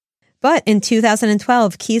 But in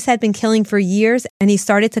 2012, Keyes had been killing for years, and he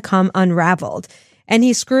started to come unraveled, and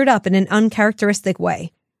he screwed up in an uncharacteristic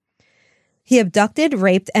way. He abducted,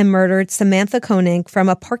 raped, and murdered Samantha Koenig from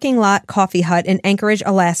a parking lot coffee hut in Anchorage,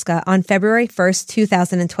 Alaska on February 1st,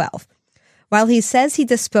 2012. While he says he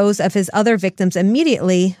disposed of his other victims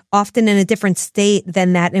immediately, often in a different state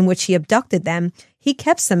than that in which he abducted them, he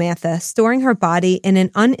kept Samantha, storing her body in an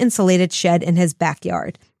uninsulated shed in his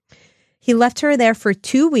backyard. He left her there for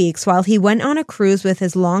 2 weeks while he went on a cruise with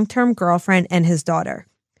his long-term girlfriend and his daughter.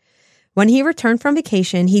 When he returned from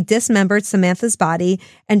vacation, he dismembered Samantha's body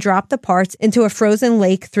and dropped the parts into a frozen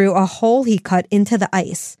lake through a hole he cut into the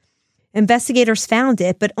ice. Investigators found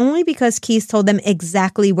it, but only because Keyes told them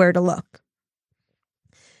exactly where to look.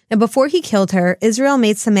 Now, before he killed her, Israel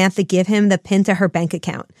made Samantha give him the PIN to her bank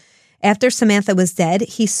account. After Samantha was dead,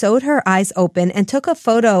 he sewed her eyes open and took a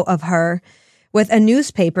photo of her with a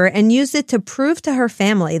newspaper and used it to prove to her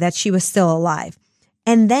family that she was still alive.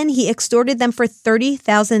 And then he extorted them for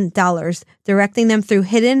 $30,000, directing them through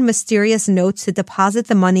hidden, mysterious notes to deposit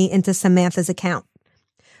the money into Samantha's account.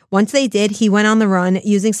 Once they did, he went on the run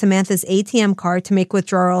using Samantha's ATM card to make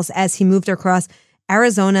withdrawals as he moved across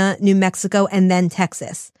Arizona, New Mexico, and then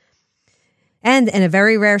Texas. And in a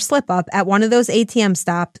very rare slip-up, at one of those ATM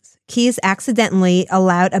stops, Keyes accidentally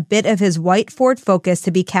allowed a bit of his white Ford Focus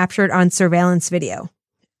to be captured on surveillance video.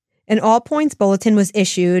 An all-points bulletin was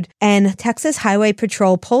issued, and Texas Highway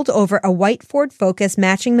Patrol pulled over a white Ford Focus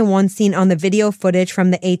matching the one seen on the video footage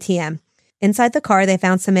from the ATM. Inside the car, they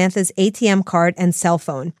found Samantha's ATM card and cell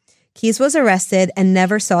phone. Keyes was arrested and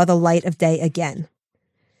never saw the light of day again.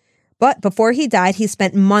 But before he died, he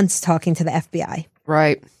spent months talking to the FBI.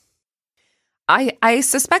 Right. I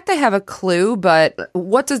suspect I have a clue, but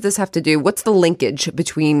what does this have to do? What's the linkage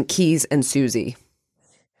between Keyes and Suzy?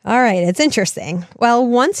 All right, it's interesting. Well,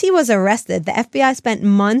 once he was arrested, the FBI spent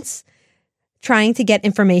months trying to get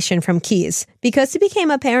information from Keyes because it became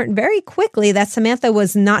apparent very quickly that Samantha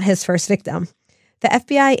was not his first victim. The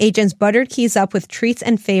FBI agents buttered Keyes up with treats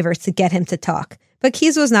and favors to get him to talk. But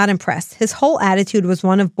Keyes was not impressed. His whole attitude was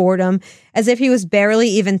one of boredom, as if he was barely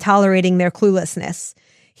even tolerating their cluelessness.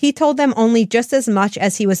 He told them only just as much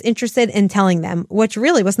as he was interested in telling them, which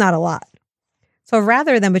really was not a lot. So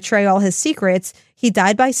rather than betray all his secrets, he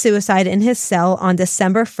died by suicide in his cell on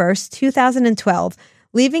December 1st, 2012,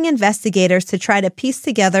 leaving investigators to try to piece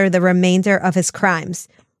together the remainder of his crimes.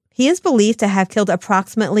 He is believed to have killed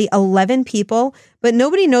approximately 11 people, but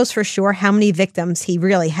nobody knows for sure how many victims he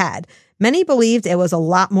really had. Many believed it was a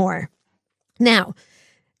lot more. Now,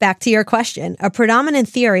 back to your question. A predominant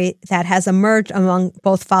theory that has emerged among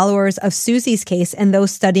both followers of Suzy's case and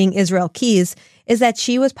those studying Israel Keyes is that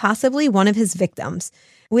she was possibly one of his victims.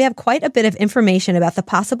 We have quite a bit of information about the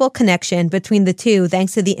possible connection between the two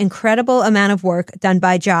thanks to the incredible amount of work done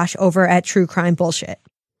by Josh over at True Crime Bullshit.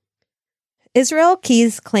 Israel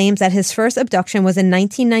Keyes claims that his first abduction was in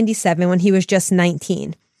 1997 when he was just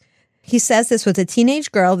 19. He says this was a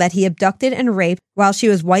teenage girl that he abducted and raped while she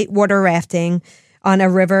was whitewater rafting on a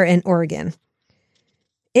river in Oregon.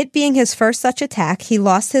 It being his first such attack, he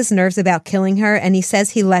lost his nerves about killing her, and he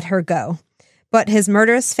says he let her go. But his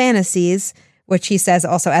murderous fantasies, which he says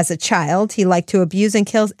also as a child, he liked to abuse and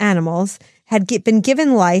kill animals, had been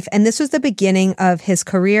given life, and this was the beginning of his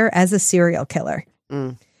career as a serial killer.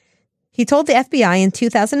 He told the FBI in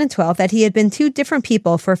 2012 that he had been two different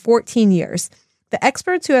people for 14 years. The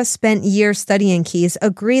experts who have spent years studying Keyes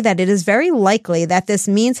agree that it is very likely that this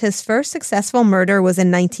means his first successful murder was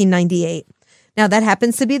in 1998. Now, that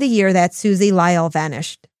happens to be the year that Suzy Lyall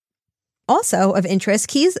vanished. Also of interest,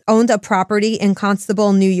 Keyes owned a property in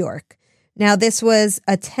Constable, New York. Now, this was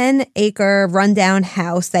a 10-acre rundown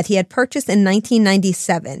house that he had purchased in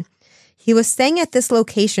 1997. He was staying at this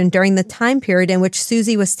location during the time period in which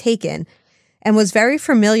Suzy was taken and was very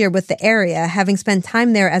familiar with the area, having spent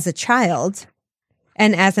time there as a child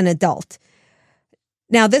and as an adult.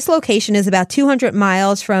 Now, this location is about 200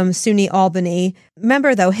 miles from SUNY Albany.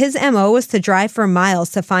 Remember, though, his MO was to drive for miles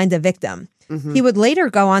to find a victim. Mm-hmm. He would later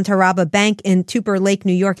go on to rob a bank in Tupper Lake,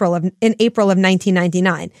 New York in April of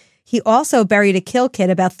 1999. He also buried a kill kit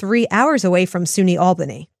about 3 hours away from SUNY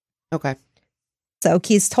Albany. Okay. So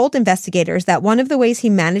Keyes told investigators that one of the ways he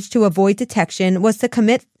managed to avoid detection was to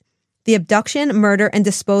commit the abduction, murder, and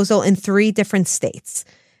disposal in 3 different states.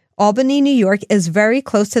 Albany, New York is very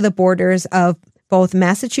close to the borders of both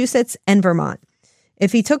Massachusetts and Vermont.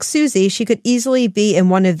 If he took Suzy, she could easily be in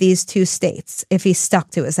one of these 2 states if he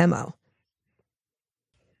stuck to his MO.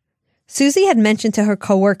 Suzy had mentioned to her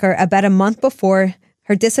coworker about a month before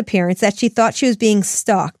her disappearance that she thought she was being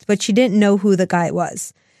stalked, but she didn't know who the guy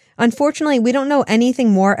was. Unfortunately, we don't know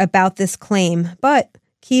anything more about this claim, but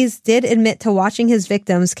Keyes did admit to watching his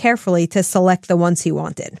victims carefully to select the ones he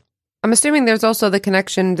wanted. I'm assuming there's also the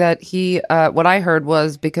connection that he, what I heard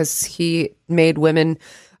was because he made women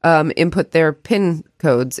input their PIN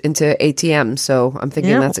codes into ATMs. So I'm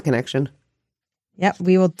thinking that's a connection. Yep,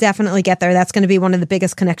 we will definitely get there. That's going to be one of the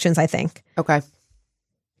biggest connections, I think. Okay.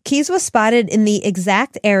 Keyes was spotted in the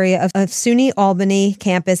exact area of SUNY Albany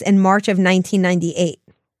campus in March of 1998.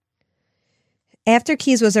 After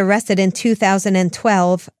Keyes was arrested in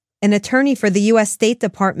 2012, an attorney for the U.S. State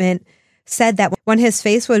Department said that when his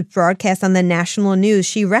face was broadcast on the national news,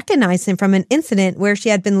 she recognized him from an incident where she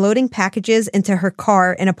had been loading packages into her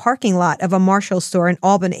car in a parking lot of a Marshall store in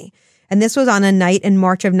Albany. And this was on a night in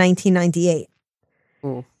March of 1998.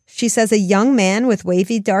 She says a young man with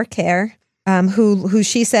wavy dark hair, who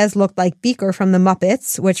she says looked like Beaker from the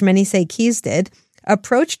Muppets, which many say Keyes did,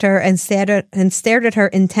 approached her and stared at her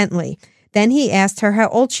intently. Then he asked her how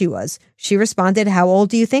old she was. She responded, "How old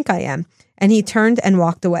do you think I am?" And he turned and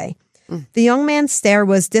walked away. The young man's stare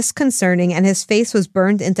was disconcerting and his face was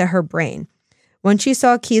burned into her brain. When she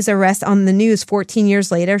saw Keyes' arrest on the news 14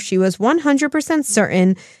 years later, she was 100%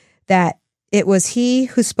 certain that it was he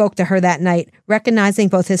who spoke to her that night, recognizing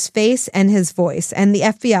both his face and his voice, and the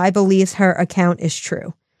FBI believes her account is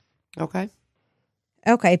true.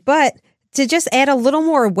 Okay, but to just add a little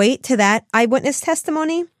more weight to that eyewitness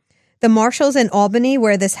testimony, the Marshalls in Albany,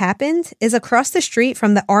 where this happened, is across the street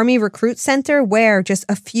from the Army Recruit Center, where just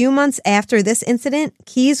a few months after this incident,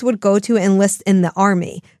 Keyes would go to enlist in the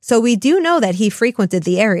Army. So we do know that he frequented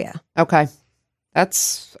the area. Okay.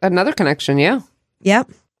 That's another connection, yeah. Yep.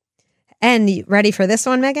 And you ready for this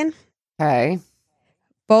one, Megan? Okay.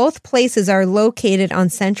 Both places are located on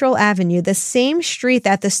Central Avenue, the same street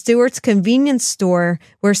that the Stewart's convenience store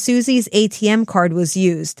where Suzy's ATM card was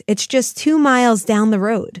used. It's just 2 miles down the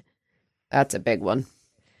road. That's a big one.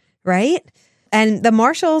 Right? And the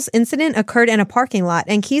Marshall's incident occurred in a parking lot,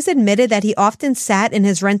 and Keyes admitted that he often sat in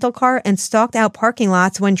his rental car and stalked out parking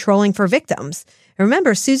lots when trolling for victims.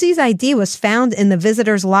 Remember, Suzy's ID was found in the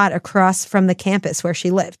visitor's lot across from the campus where she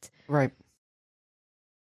lived. Right.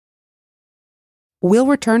 We'll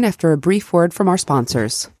return after a brief word from our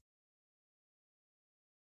sponsors.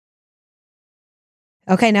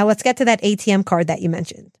 Okay, now let's get to that ATM card that you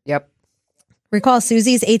mentioned. Yep. Recall,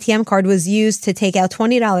 Suzy's ATM card was used to take out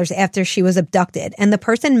 $20 after she was abducted, and the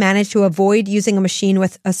person managed to avoid using a machine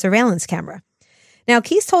with a surveillance camera. Now,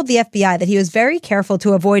 Keyes told the FBI that he was very careful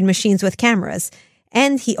to avoid machines with cameras,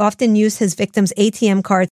 and he often used his victims' ATM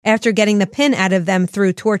cards after getting the PIN out of them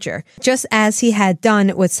through torture, just as he had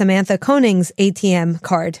done with Samantha Koning's ATM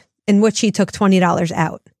card, in which he took $20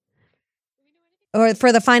 out. Or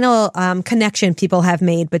for the final connection people have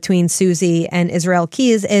made between Suzy and Israel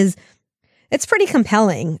Keyes is, it's pretty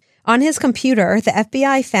compelling. On his computer, the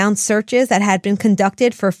FBI found searches that had been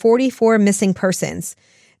conducted for 44 missing persons.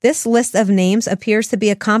 This list of names appears to be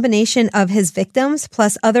a combination of his victims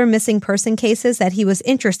plus other missing person cases that he was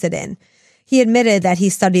interested in. He admitted that he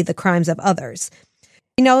studied the crimes of others.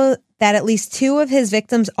 We know that at least 2 of his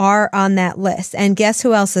victims are on that list. And guess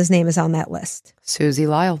who else's name is on that list? Suzy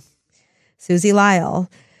Lyall. Suzy Lyall.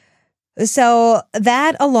 So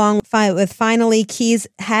that, along with finally, Keyes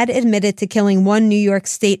had admitted to killing 1 New York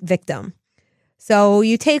State victim. So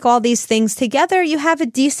you take all these things together, you have a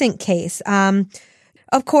decent case.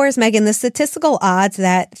 Of course, Megan, the statistical odds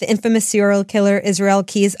that the infamous serial killer Israel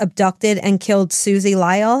Keyes abducted and killed Suzy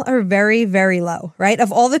Lyall are very, very low, right?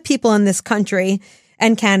 Of all the people in this country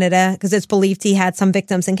and Canada, because it's believed he had some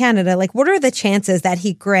victims in Canada, like, what are the chances that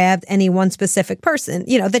he grabbed any one specific person?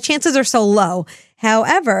 You know, the chances are so low.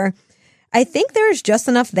 However, I think there's just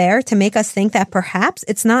enough there to make us think that perhaps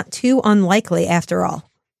it's not too unlikely after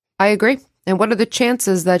all. I agree. And what are the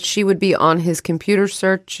chances that she would be on his computer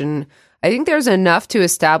search? And I think there's enough to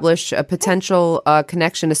establish a potential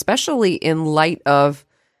connection, especially in light of,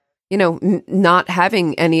 you know, not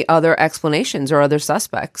having any other explanations or other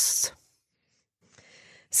suspects.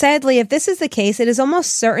 Sadly, if this is the case, it is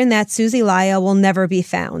almost certain that Suzy Lyall will never be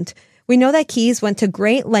found. We know that Keyes went to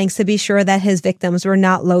great lengths to be sure that his victims were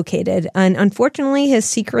not located, and unfortunately, his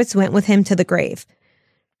secrets went with him to the grave.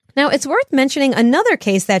 Now, it's worth mentioning another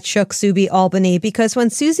case that shook Suby Albany, because when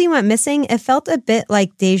Suzy went missing, it felt a bit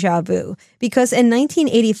like deja vu. Because in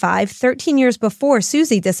 1985, 13 years before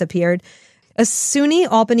Suzy disappeared, a SUNY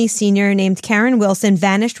Albany senior named Karen Wilson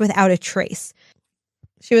vanished without a trace.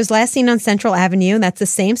 She was last seen on Central Avenue. That's the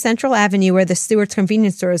same Central Avenue where the Stewart's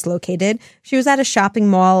convenience store is located. She was at a shopping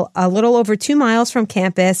mall a little over 2 miles from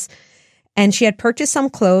campus, and she had purchased some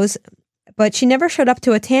clothes, but she never showed up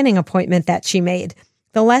to a tanning appointment that she made.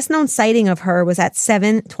 The last known sighting of her was at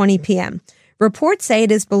 7:20 p.m. Reports say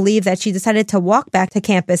it is believed that she decided to walk back to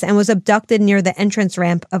campus and was abducted near the entrance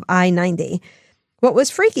ramp of I-90. What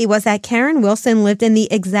was freaky was that Karen Wilson lived in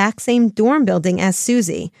the exact same dorm building as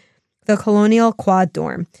Suzy, the Colonial Quad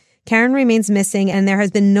dorm. Karen remains missing, and there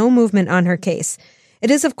has been no movement on her case.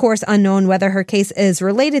 It is, of course, unknown whether her case is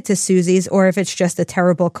related to Suzy's or if it's just a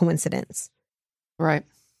terrible coincidence. Right.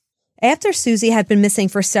 After Suzy had been missing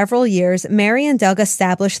for several years, Mary and Doug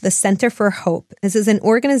established the Center for Hope. This is an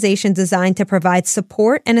organization designed to provide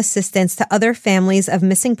support and assistance to other families of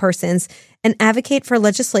missing persons and advocate for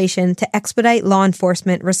legislation to expedite law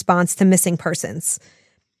enforcement response to missing persons.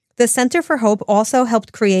 The Center for Hope also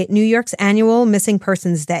helped create New York's annual Missing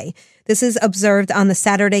Persons Day. This is observed on the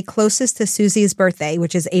Saturday closest to Suzy's birthday,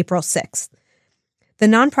 which is April 6th. The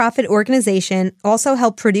nonprofit organization also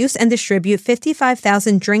helped produce and distribute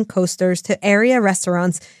 55,000 drink coasters to area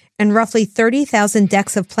restaurants and roughly 30,000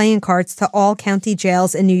 decks of playing cards to all county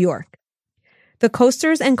jails in New York. The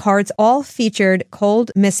coasters and cards all featured cold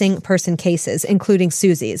missing person cases, including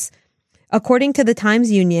Suzy's. According to the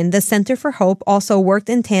Times-Union, the Center for Hope also worked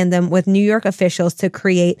in tandem with New York officials to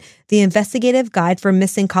create the Investigative Guide for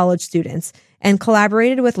Missing College Students and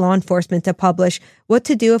collaborated with law enforcement to publish What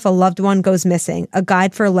to Do If a Loved One Goes Missing, a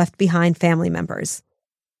guide for left-behind family members.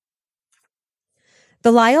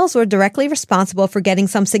 The Lyalls were directly responsible for getting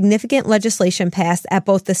some significant legislation passed at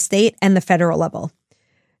both the state and the federal level.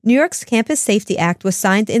 New York's Campus Safety Act was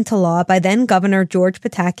signed into law by then-Governor George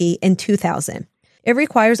Pataki in 2000. It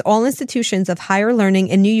requires all institutions of higher learning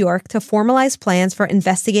in New York to formalize plans for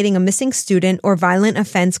investigating a missing student or violent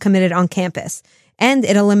offense committed on campus, and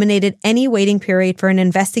it eliminated any waiting period for an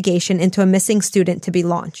investigation into a missing student to be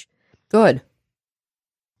launched. Good.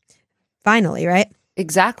 Finally, right?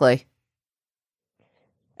 Exactly.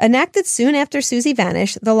 Enacted soon after Suzy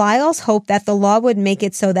vanished, the Lyalls hoped that the law would make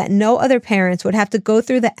it so that no other parents would have to go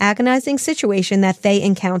through the agonizing situation that they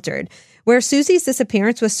encountered, where Suzy's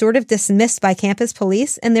disappearance was sort of dismissed by campus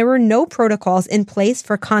police and there were no protocols in place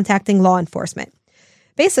for contacting law enforcement.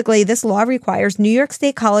 Basically, this law requires New York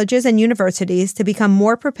State colleges and universities to become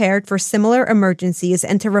more prepared for similar emergencies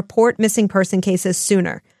and to report missing person cases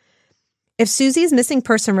sooner. If Suzy's missing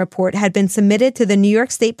person report had been submitted to the New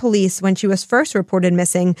York State Police when she was first reported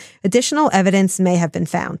missing, additional evidence may have been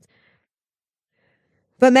found.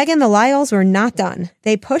 But Megan, the Lyalls were not done.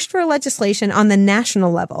 They pushed for legislation on the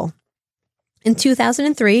national level. In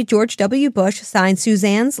 2003, George W. Bush signed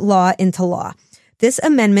Suzanne's law into law. This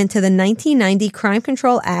amendment to the 1990 Crime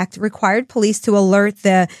Control Act required police to alert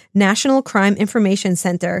the National Crime Information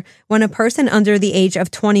Center when a person under the age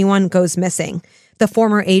of 21 goes missing. The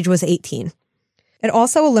former age was 18. It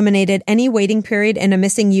also eliminated any waiting period in a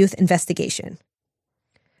missing youth investigation.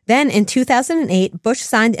 Then, in 2008, Bush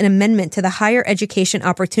signed an amendment to the Higher Education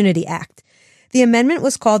Opportunity Act. The amendment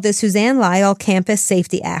was called the Suzanne Lyall Campus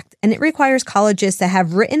Safety Act, and it requires colleges to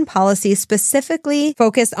have written policies specifically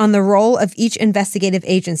focused on the role of each investigative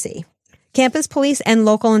agency, campus police and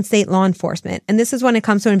local and state law enforcement, and this is when it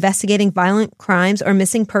comes to investigating violent crimes or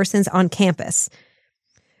missing persons on campus.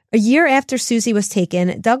 A year after Suzy was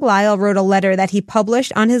taken, Doug Lyall wrote a letter that he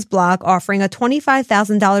published on his blog offering a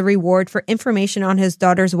 $25,000 reward for information on his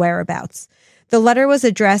daughter's whereabouts. The letter was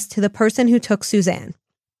addressed to the person who took Suzanne.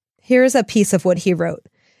 Here is a piece of what he wrote.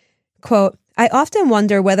 Quote, I often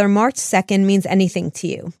wonder whether March 2nd means anything to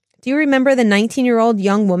you. Do you remember the 19-year-old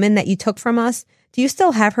young woman that you took from us? Do you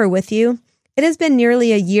still have her with you? It has been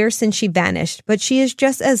nearly a year since she vanished, but she is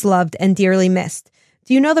just as loved and dearly missed.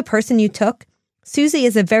 Do you know the person you took? Suzy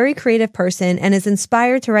is a very creative person and is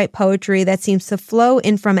inspired to write poetry that seems to flow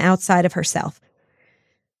in from outside of herself.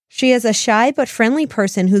 She is a shy but friendly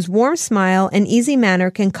person whose warm smile and easy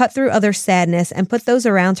manner can cut through others' sadness and put those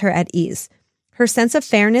around her at ease. Her sense of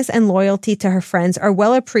fairness and loyalty to her friends are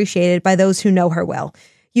well appreciated by those who know her well.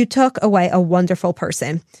 You took away a wonderful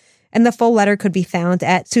person. And the full letter could be found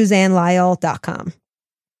at SuzanneLyall.com.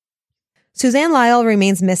 Suzanne Lyall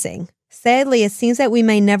remains missing. Sadly, it seems that we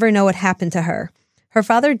may never know what happened to her. Her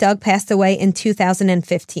father, Doug, passed away in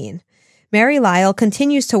 2015. Mary Lyall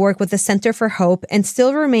continues to work with the Center for Hope and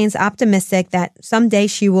still remains optimistic that someday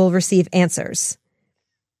she will receive answers.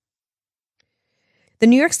 The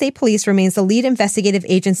New York State Police remains the lead investigative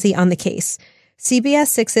agency on the case. CBS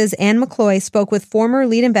 6's Ann McCloy spoke with former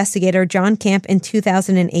lead investigator John Camp in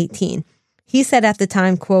 2018. He said at the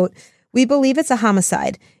time, quote, "We believe it's a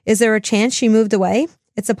homicide. Is there a chance she moved away?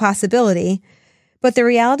 It's a possibility. But the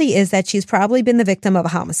reality is that she's probably been the victim of a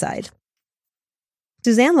homicide."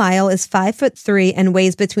 Suzanne Lyall is 5'3" and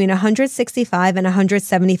weighs between 165 and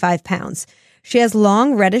 175 pounds. She has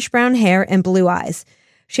long reddish-brown hair and blue eyes.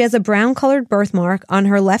 She has a brown-colored birthmark on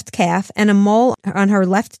her left calf and a mole on her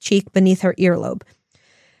left cheek beneath her earlobe.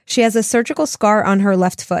 She has a surgical scar on her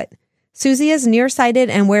left foot. Suzy is nearsighted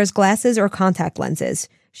and wears glasses or contact lenses.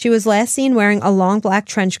 She was last seen wearing a long black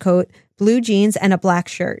trench coat, blue jeans, and a black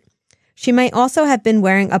shirt. She might also have been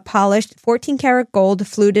wearing a polished 14-karat gold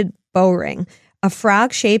fluted bow ring, a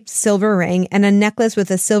frog-shaped silver ring, and a necklace with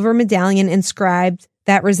a silver medallion inscribed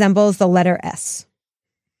that resembles the letter S.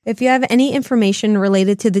 If you have any information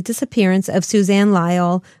related to the disappearance of Suzanne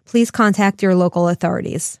Lyall, please contact your local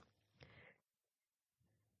authorities.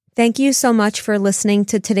 Thank you so much for listening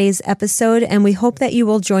to today's episode, and we hope that you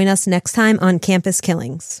will join us next time on Campus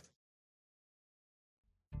Killings.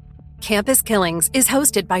 Campus Killings is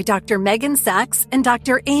hosted by Dr. Megan Sachs and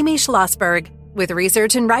Dr. Amy Schlossberg, with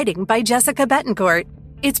research and writing by Jessica Betancourt.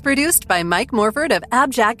 It's produced by Mike Morford of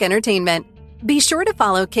Abjack Entertainment. Be sure to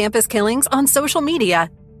follow Campus Killings on social media.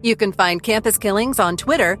 You can find Campus Killings on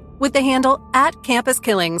Twitter with the handle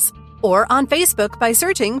 @CampusKillings or on Facebook by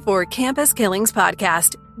searching for Campus Killings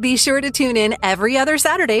Podcast. Be sure to tune in every other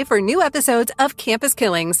Saturday for new episodes of Campus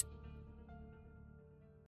Killings.